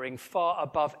 towering far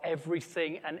above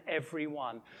everything and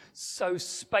everyone. So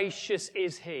spacious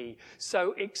is he,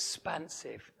 so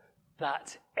expansive,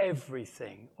 that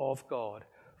everything of God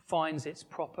finds its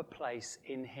proper place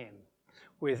in him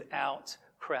without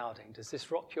crowding. Does this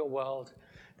rock your world?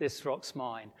 This rocks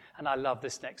mine. And I love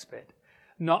this next bit.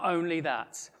 Not only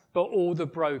that, but all the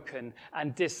broken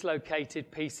and dislocated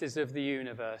pieces of the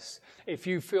universe. If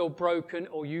you feel broken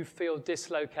or you feel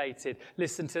dislocated,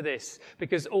 listen to this,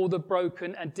 because all the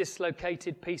broken and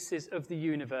dislocated pieces of the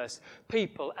universe,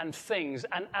 people and things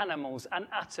and animals and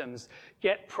atoms,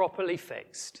 get properly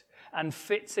fixed and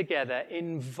fit together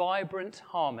in vibrant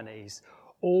harmonies,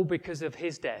 all because of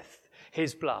his death,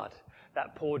 his blood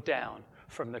that poured down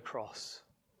from the cross.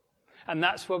 And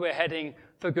that's where we're heading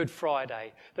for Good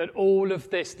Friday, that all of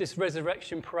this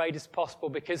resurrection parade is possible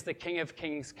because the King of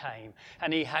Kings came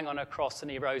and he hung on a cross and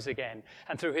he rose again.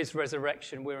 And through his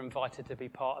resurrection, we're invited to be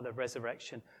part of the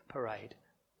resurrection parade.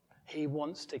 He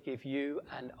wants to give you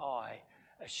and I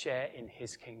a share in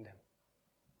his kingdom.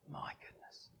 My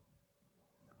goodness.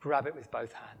 Grab it with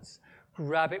both hands.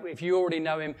 Grab it. If you already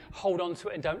know him, hold on to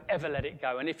it and don't ever let it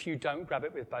go. And if you don't, grab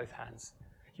it with both hands.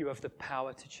 You have the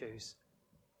power to choose.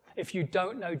 If you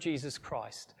don't know Jesus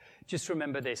Christ, just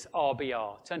remember this,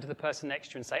 RBR. Turn to the person next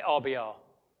to you and say, RBR.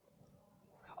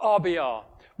 RBR.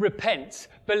 Repent,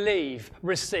 believe,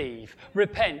 receive.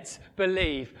 Repent,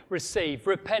 believe, receive.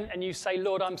 Repent and you say,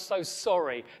 Lord, I'm so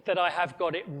sorry that I have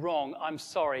got it wrong. I'm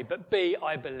sorry. But B,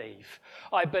 I believe.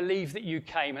 I believe that you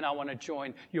came and I want to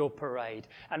join your parade.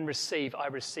 And receive, I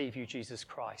receive you, Jesus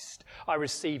Christ. I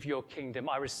receive your kingdom.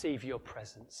 I receive your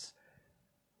presence.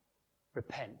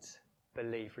 Repent,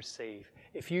 believe, receive.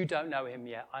 If you don't know him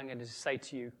yet, I'm going to say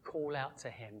to you, call out to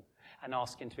him and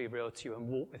ask him to be real to you and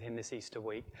walk with him this Easter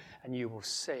week, and you will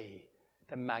see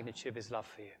the magnitude of his love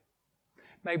for you.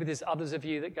 Maybe there's others of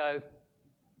you that go,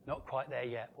 not quite there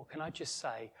yet. Well, can I just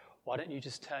say, why don't you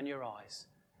just turn your eyes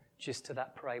just to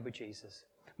that parade with Jesus?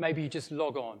 Maybe you just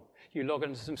log on. You log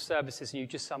on to some services and you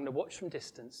just say, I'm going to watch from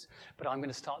distance, but I'm going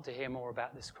to start to hear more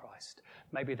about this Christ.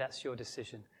 Maybe that's your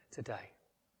decision today.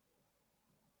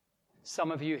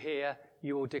 Some of you here,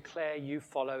 you will declare you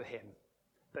follow him,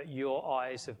 but your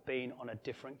eyes have been on a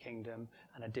different kingdom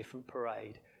and a different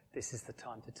parade. This is the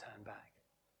time to turn back.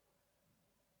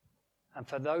 And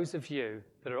for those of you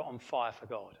that are on fire for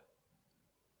God,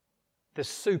 the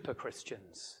super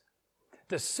Christians,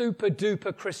 the super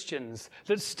duper Christians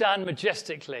that stand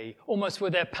majestically, almost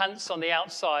with their pants on the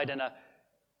outside and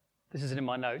this isn't in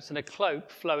my notes, and a cloak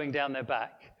flowing down their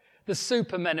back. The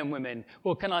super men and women.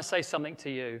 Well, can I say something to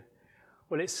you?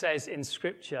 Well, it says in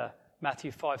Scripture,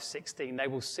 Matthew 5:16, they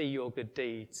will see your good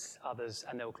deeds, others,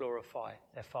 and they'll glorify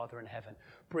their Father in heaven.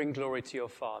 Bring glory to your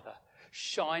Father.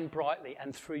 Shine brightly,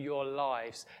 and through your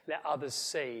lives, let others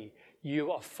see you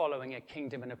are following a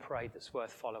kingdom and a parade that's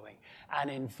worth following.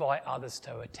 And invite others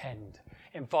to attend.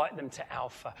 Invite them to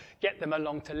Alpha. Get them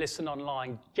along to listen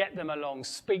online. Get them along.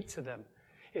 Speak to them.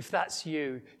 If that's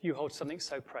you, you hold something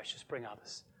so precious, bring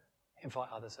others. Invite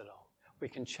others along. We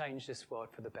can change this world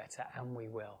for the better, and we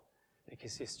will,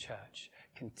 because this church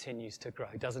continues to grow,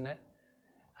 doesn't it?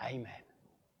 Amen.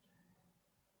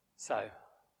 So,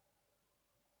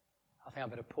 I think I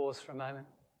better pause for a moment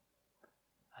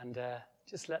and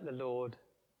just let the Lord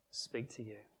speak to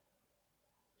you.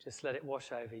 Just let it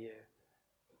wash over you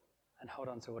and hold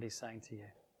on to what he's saying to you.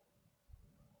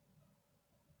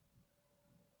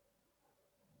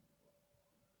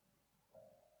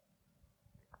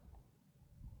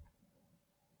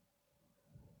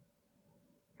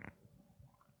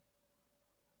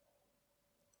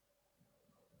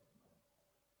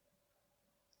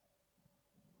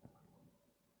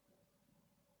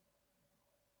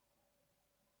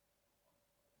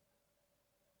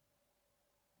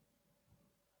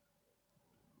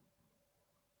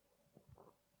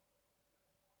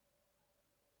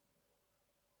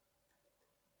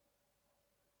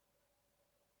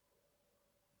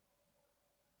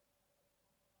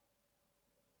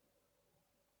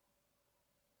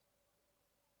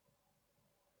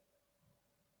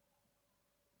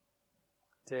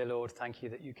 Dear Lord, thank you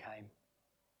that you came.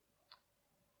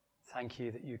 Thank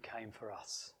you that you came for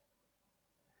us.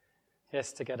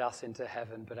 Yes, to get us into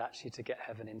heaven, but actually to get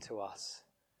heaven into us.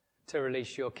 To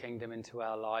release your kingdom into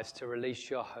our lives, to release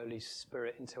your Holy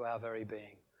Spirit into our very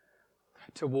being.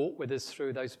 To walk with us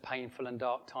through those painful and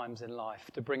dark times in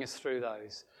life, to bring us through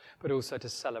those, but also to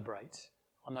celebrate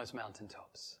on those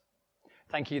mountaintops.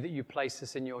 Thank you that you place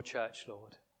us in your church,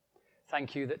 Lord.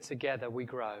 Thank you that together we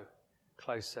grow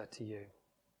closer to you.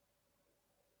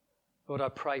 Lord, I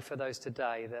pray for those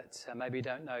today that maybe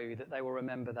don't know you, that they will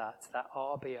remember that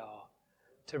RBR,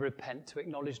 to repent, to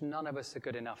acknowledge none of us are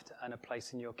good enough to earn a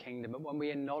place in your kingdom. But when we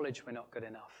acknowledge we're not good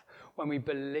enough, when we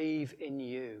believe in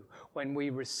you, when we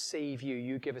receive you,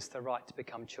 you give us the right to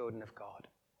become children of God.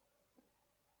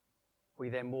 We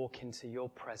then walk into your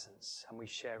presence and we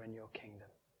share in your kingdom.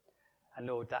 And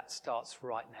Lord, that starts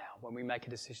right now. When we make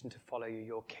a decision to follow you,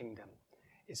 your kingdom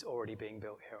is already being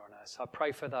built here on earth. So I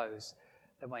pray for those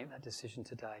that make that decision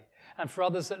today. And for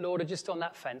others that, Lord, are just on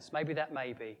that fence, maybe that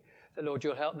may be, that, Lord,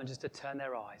 you'll help them just to turn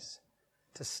their eyes,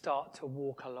 to start to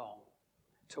walk along,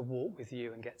 to walk with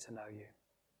you and get to know you.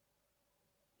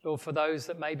 Lord, for those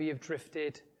that maybe have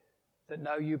drifted, that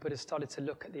know you but have started to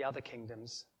look at the other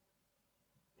kingdoms,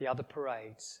 the other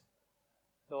parades,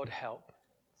 Lord, help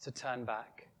to turn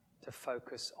back, to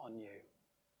focus on you,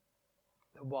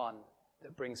 the one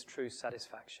that brings true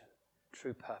satisfaction,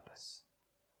 true purpose.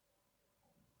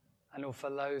 And Lord, for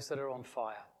those that are on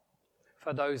fire,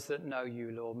 for those that know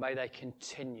you, Lord, may they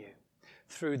continue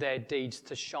through their deeds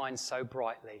to shine so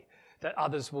brightly that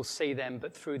others will see them,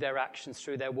 but through their actions,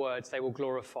 through their words, they will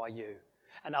glorify you.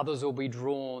 And others will be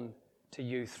drawn to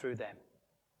you through them.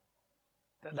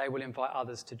 That they will invite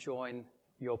others to join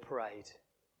your parade,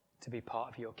 to be part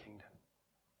of your kingdom.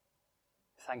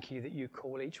 Thank you that you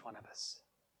call each one of us.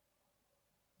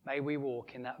 May we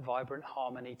walk in that vibrant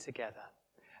harmony together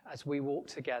as we walk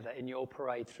together in your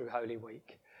parade through Holy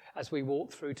Week, as we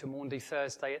walk through to Maundy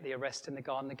Thursday at the arrest in the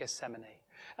Garden of Gethsemane,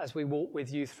 as we walk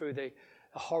with you through the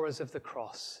horrors of the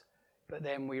cross, but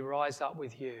then we rise up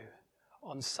with you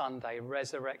on Sunday,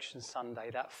 Resurrection Sunday,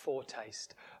 that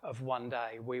foretaste of one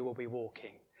day we will be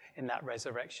walking in that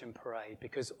resurrection parade,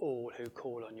 because all who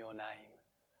call on your name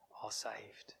are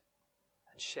saved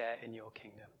and share in your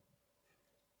kingdom.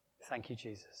 Thank you,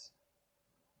 Jesus.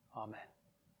 Amen.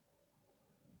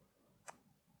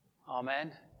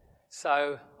 Amen.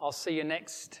 So I'll see you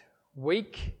next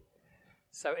week.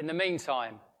 So in the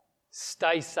meantime,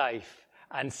 stay safe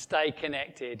and stay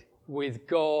connected with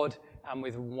God and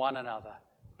with one another.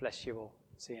 Bless you all.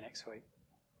 See you next week.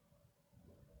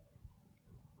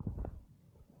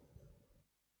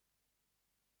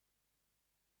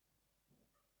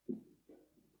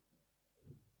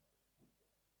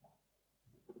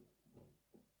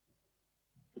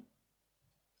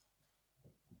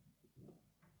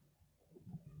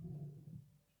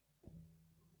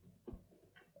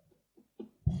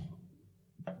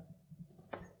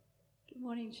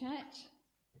 Good morning, church.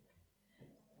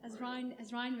 As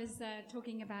Ryan was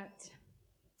talking about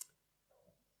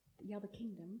the other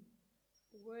kingdom,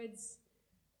 the words,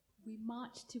 "we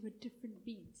march to a different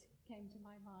beat," came to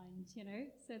my mind,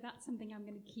 So that's something I'm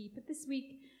going to keep. But this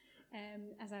week,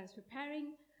 as I was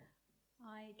preparing,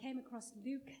 I came across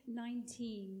Luke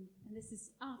 19, and this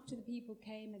is after the people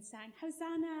came and sang,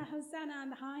 "Hosanna, Hosanna in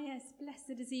the highest,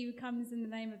 blessed is he who comes in the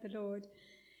name of the Lord."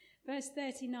 Verse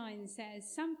 39 says,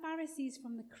 "Some Pharisees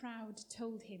from the crowd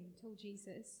told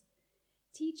Jesus,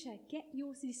 'Teacher, get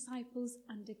your disciples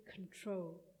under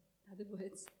control.'" In other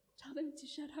words, tell them to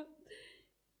shut up.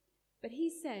 But he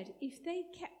said, "If they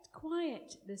kept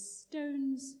quiet, the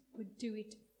stones would do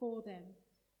it for them,"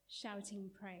 shouting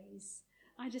praise.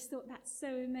 I just thought that's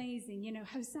so amazing.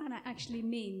 Hosanna actually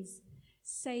means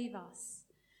save us.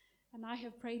 And I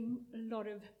have prayed a lot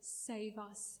of save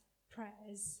us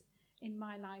prayers in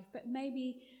my life, but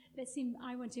maybe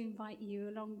I want to invite you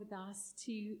along with us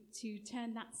to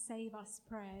turn that save us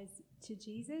prayers to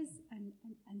Jesus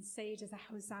and say it as a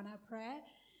Hosanna prayer,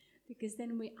 because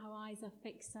then our eyes are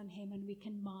fixed on him and we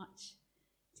can march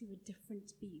to a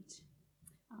different beat.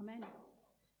 Amen.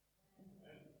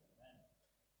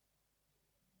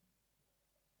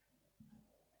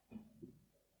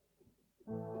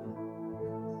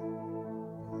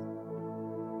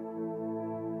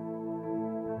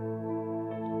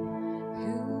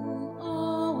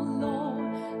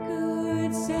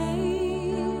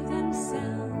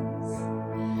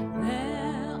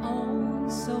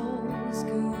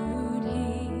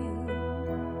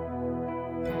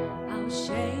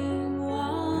 Shame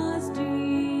was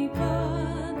deeper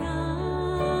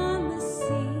than the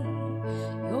sea.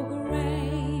 Your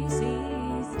grace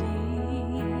is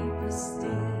deeper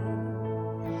still.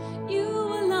 You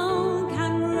alone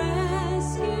can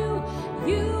rescue.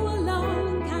 You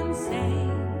alone can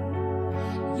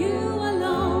save. You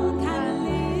alone can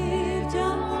lift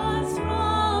us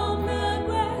from the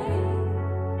grave.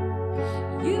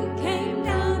 You came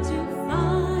down to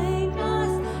find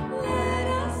us, let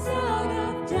us out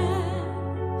of death.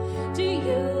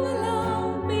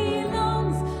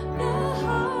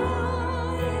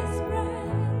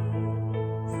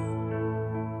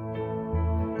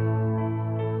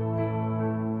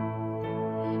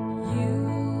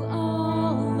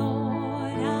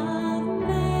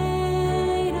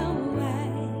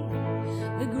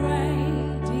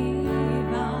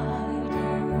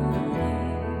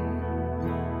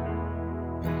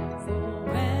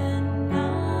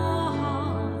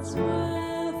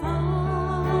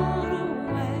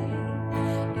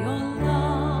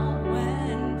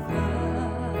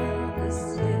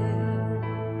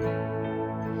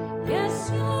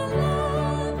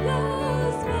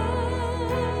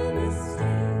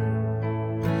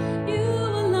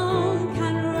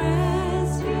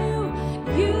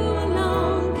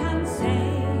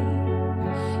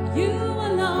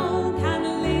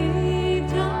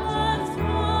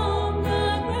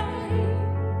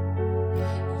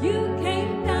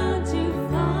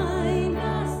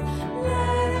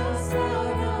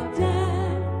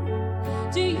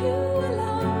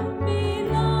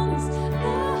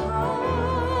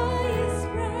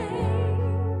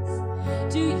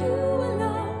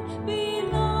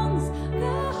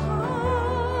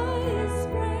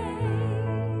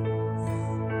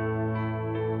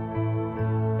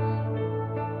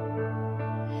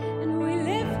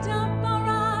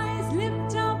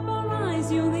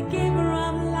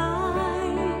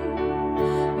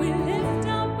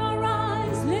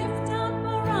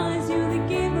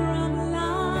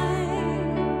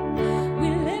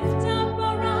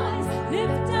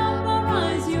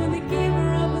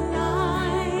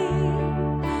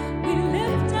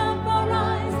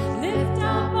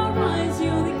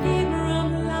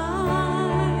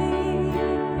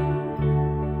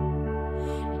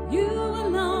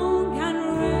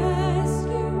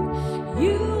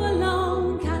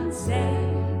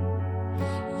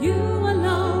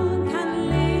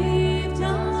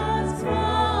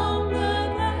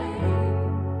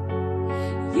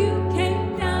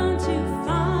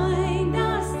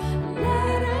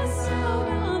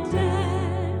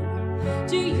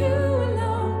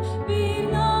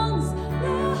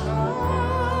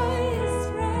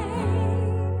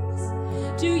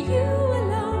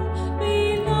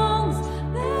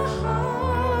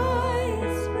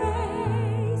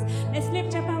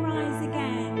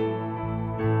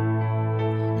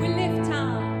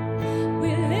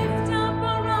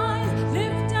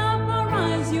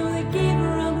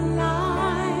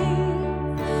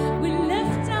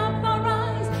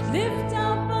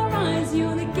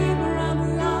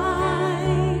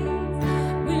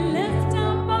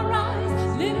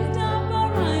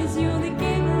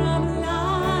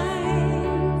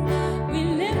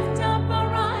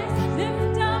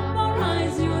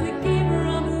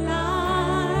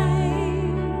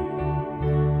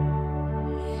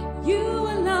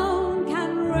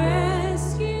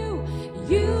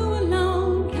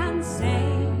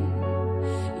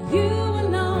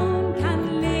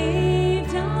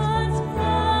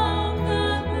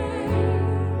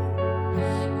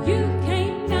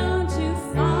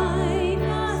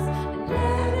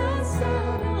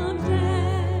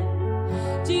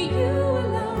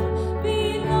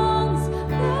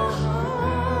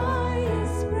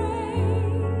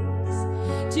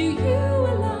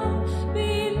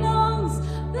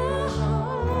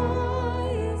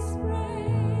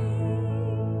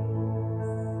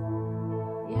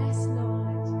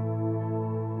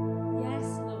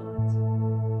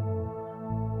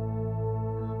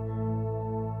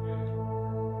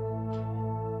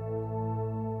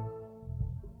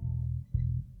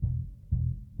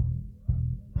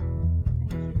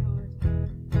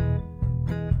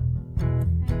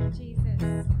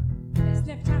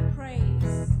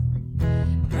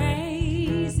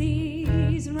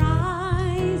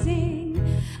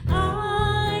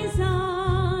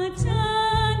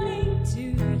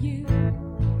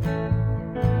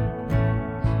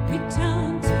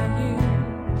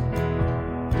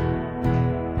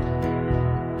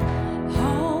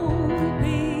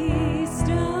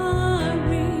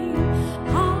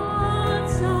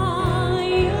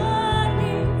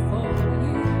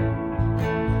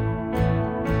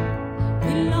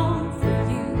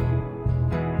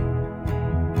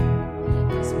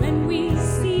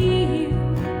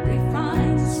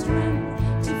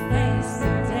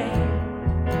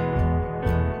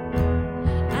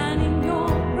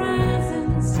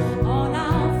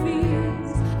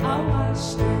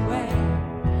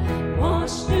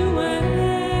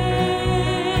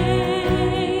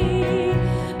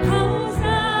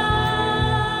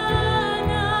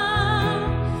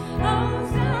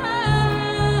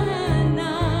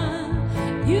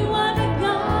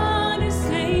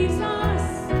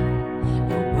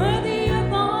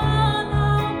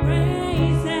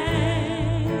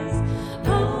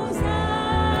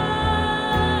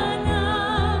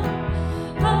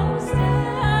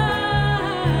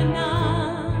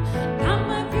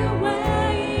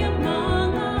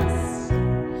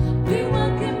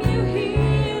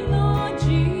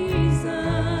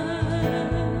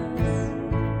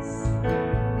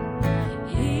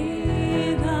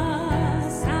 Hear the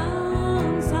sound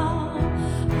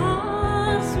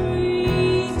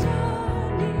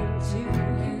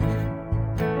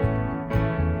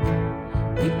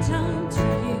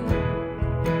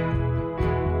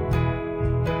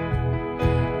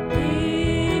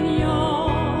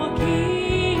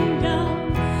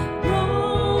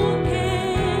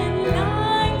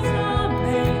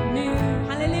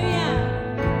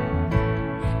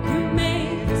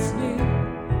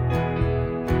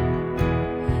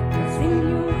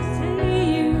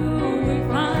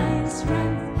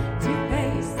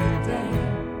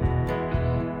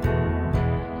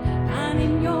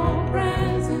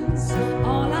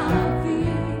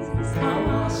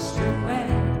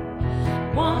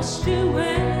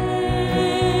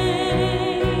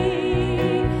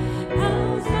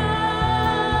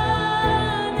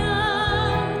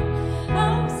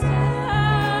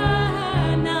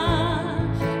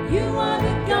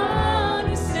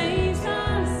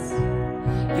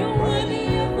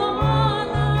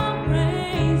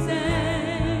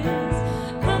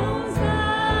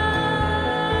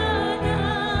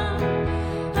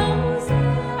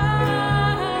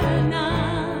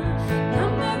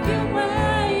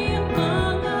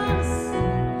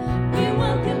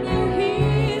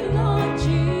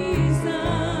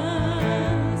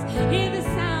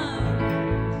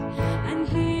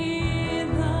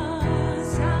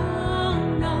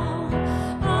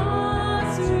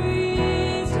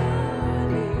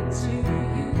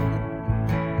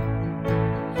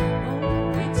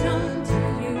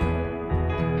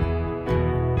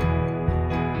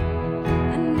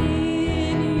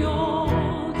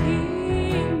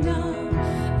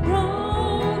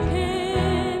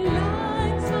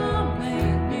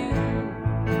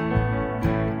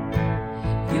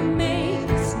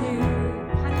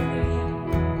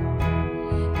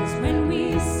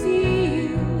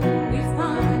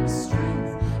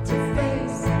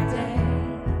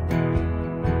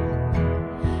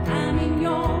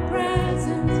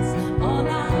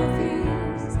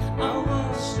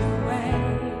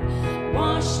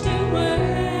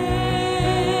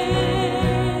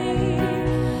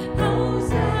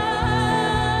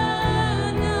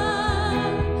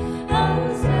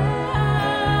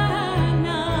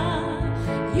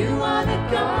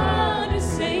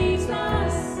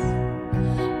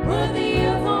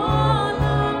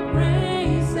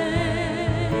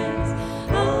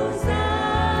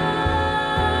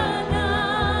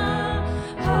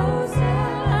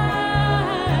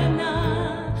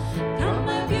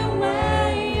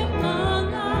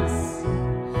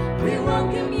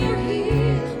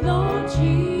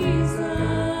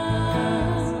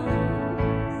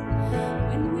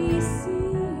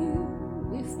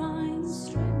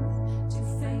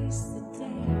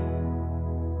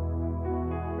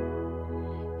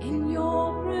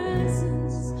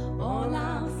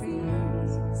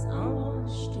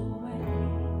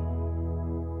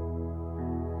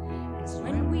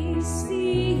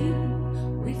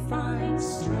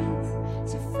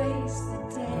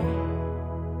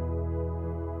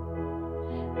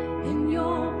In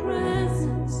your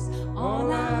presence,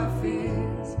 all our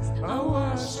fears are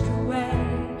washed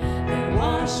away. They're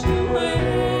washed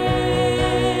away.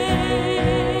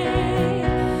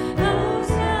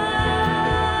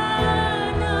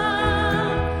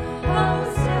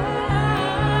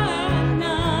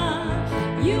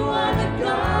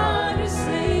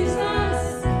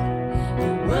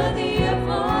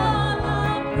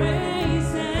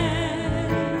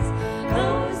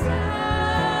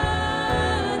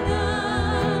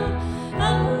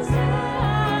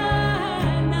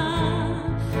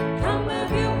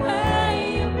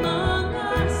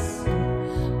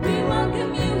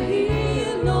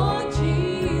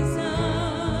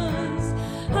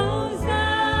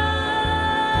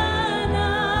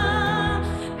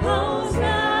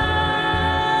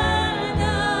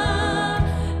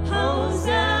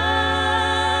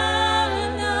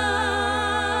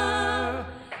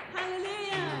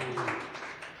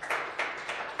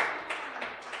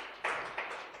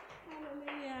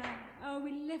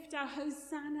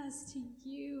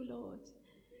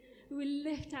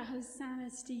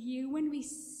 Hosannas to you. When we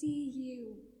see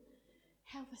you,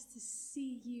 help us to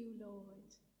see you, Lord.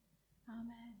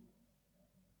 Amen.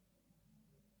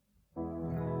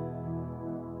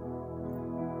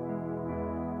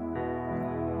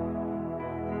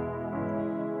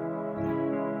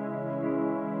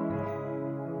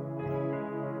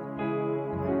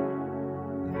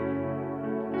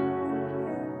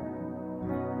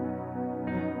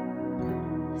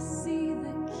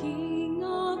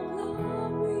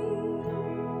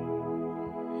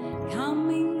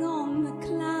 Coming on the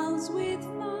clouds with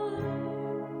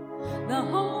fire, the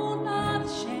whole earth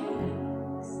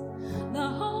shakes, the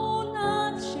whole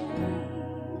earth shakes.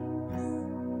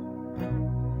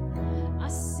 I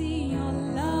see your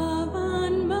love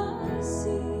and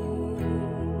mercy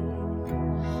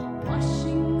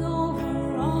washing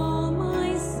over all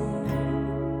my sin.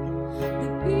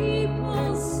 The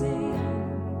people sing,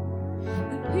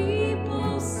 the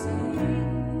people sing.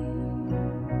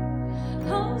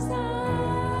 Hosanna,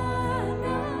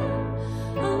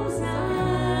 Hosanna,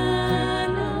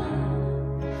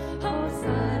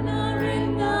 Hosanna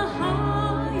in the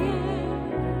highest.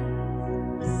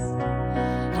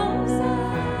 Hosanna,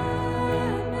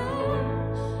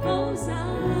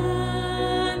 Hosanna,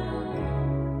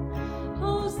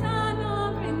 Hosanna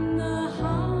in the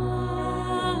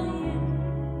highest.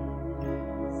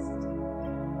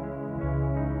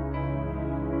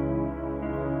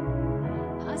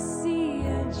 I see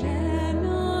a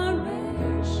generation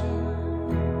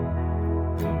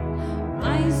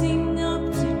rising up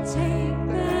to take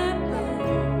their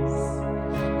place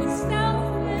with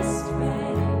selfless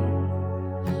faith,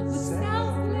 with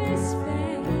selfless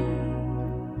faith.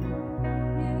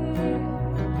 Yeah.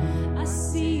 I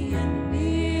see a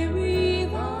near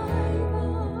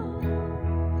revival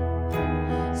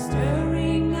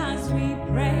stirring as we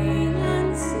pray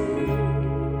and sing.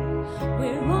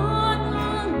 We're on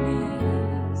our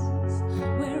knees.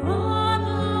 We're on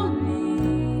our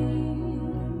knees.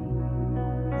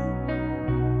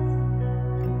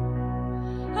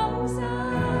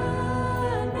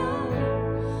 Hosanna,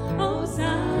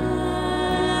 Hosanna,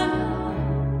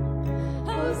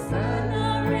 Hosanna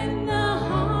in the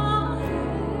highest.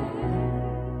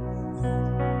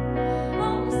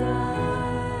 Hosanna,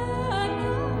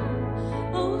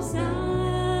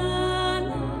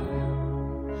 Hosanna,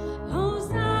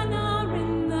 Hosanna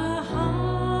in the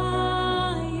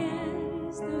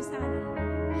highest. Hosanna,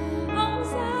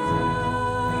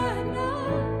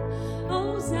 Hosanna,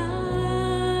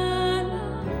 Hosanna,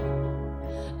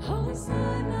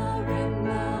 Hosanna in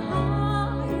the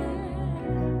highest.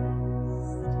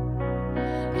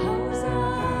 Hosanna,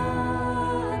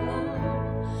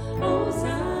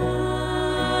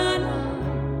 Hosanna,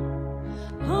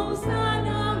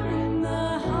 Hosanna in the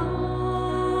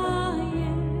highest.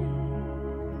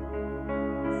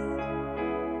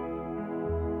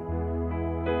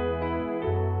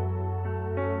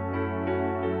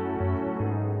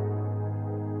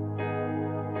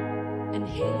 And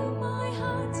heal my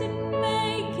heart and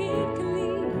make it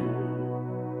clean.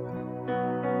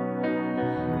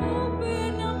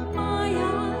 Open up my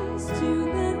eyes to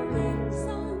the things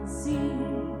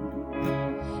unseen.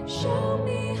 Show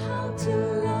me how to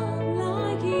love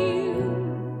like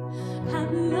you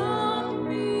have loved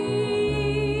me.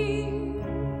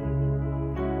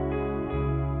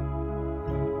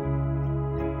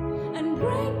 And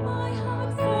break my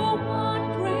heart for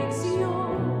what breaks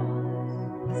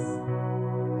yours.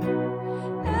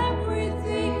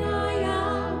 Everything I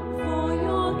am for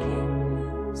your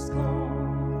kingdom's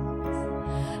cause.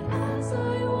 As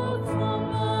I walk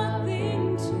from earth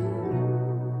into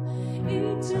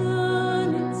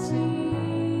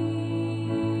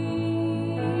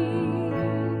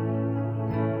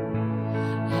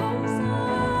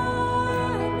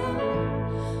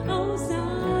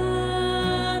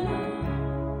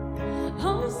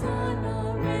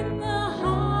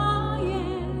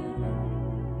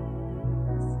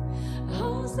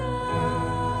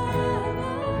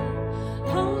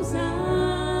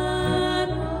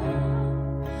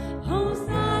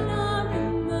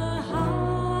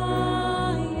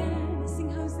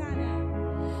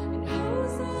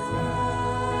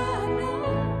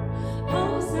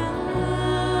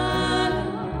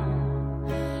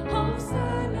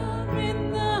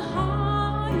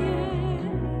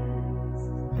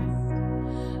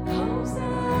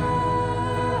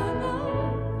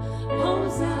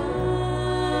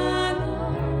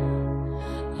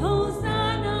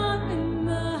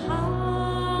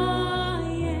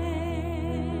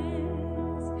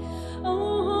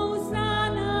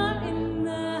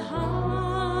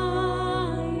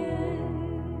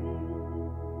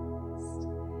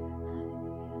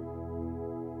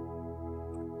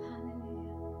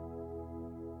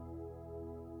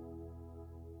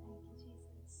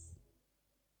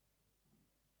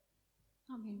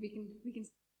I mean, we can.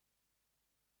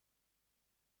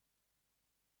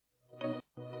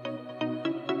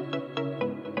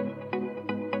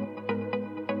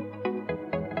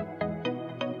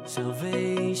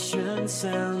 Salvation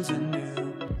sounds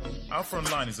anew. Alpha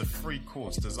Online is a free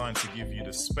course designed to give you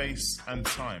the space and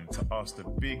time to ask the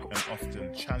big and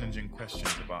often challenging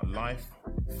questions about life,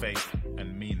 faith,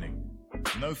 and meaning.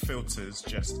 No filters,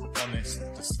 just honest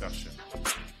discussion.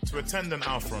 To attend an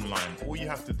Alpha Online, all you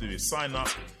have to do is sign up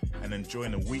and then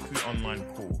join a weekly online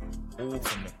call, all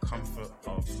from the comfort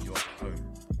of your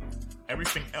home.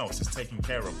 Everything else is taken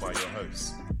care of by your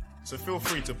host. So feel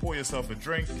free to pour yourself a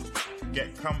drink,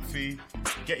 get comfy,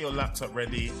 get your laptop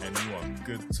ready, and you are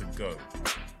good to go.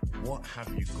 What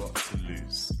have you got to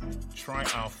lose? Try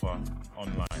Alpha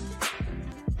Online.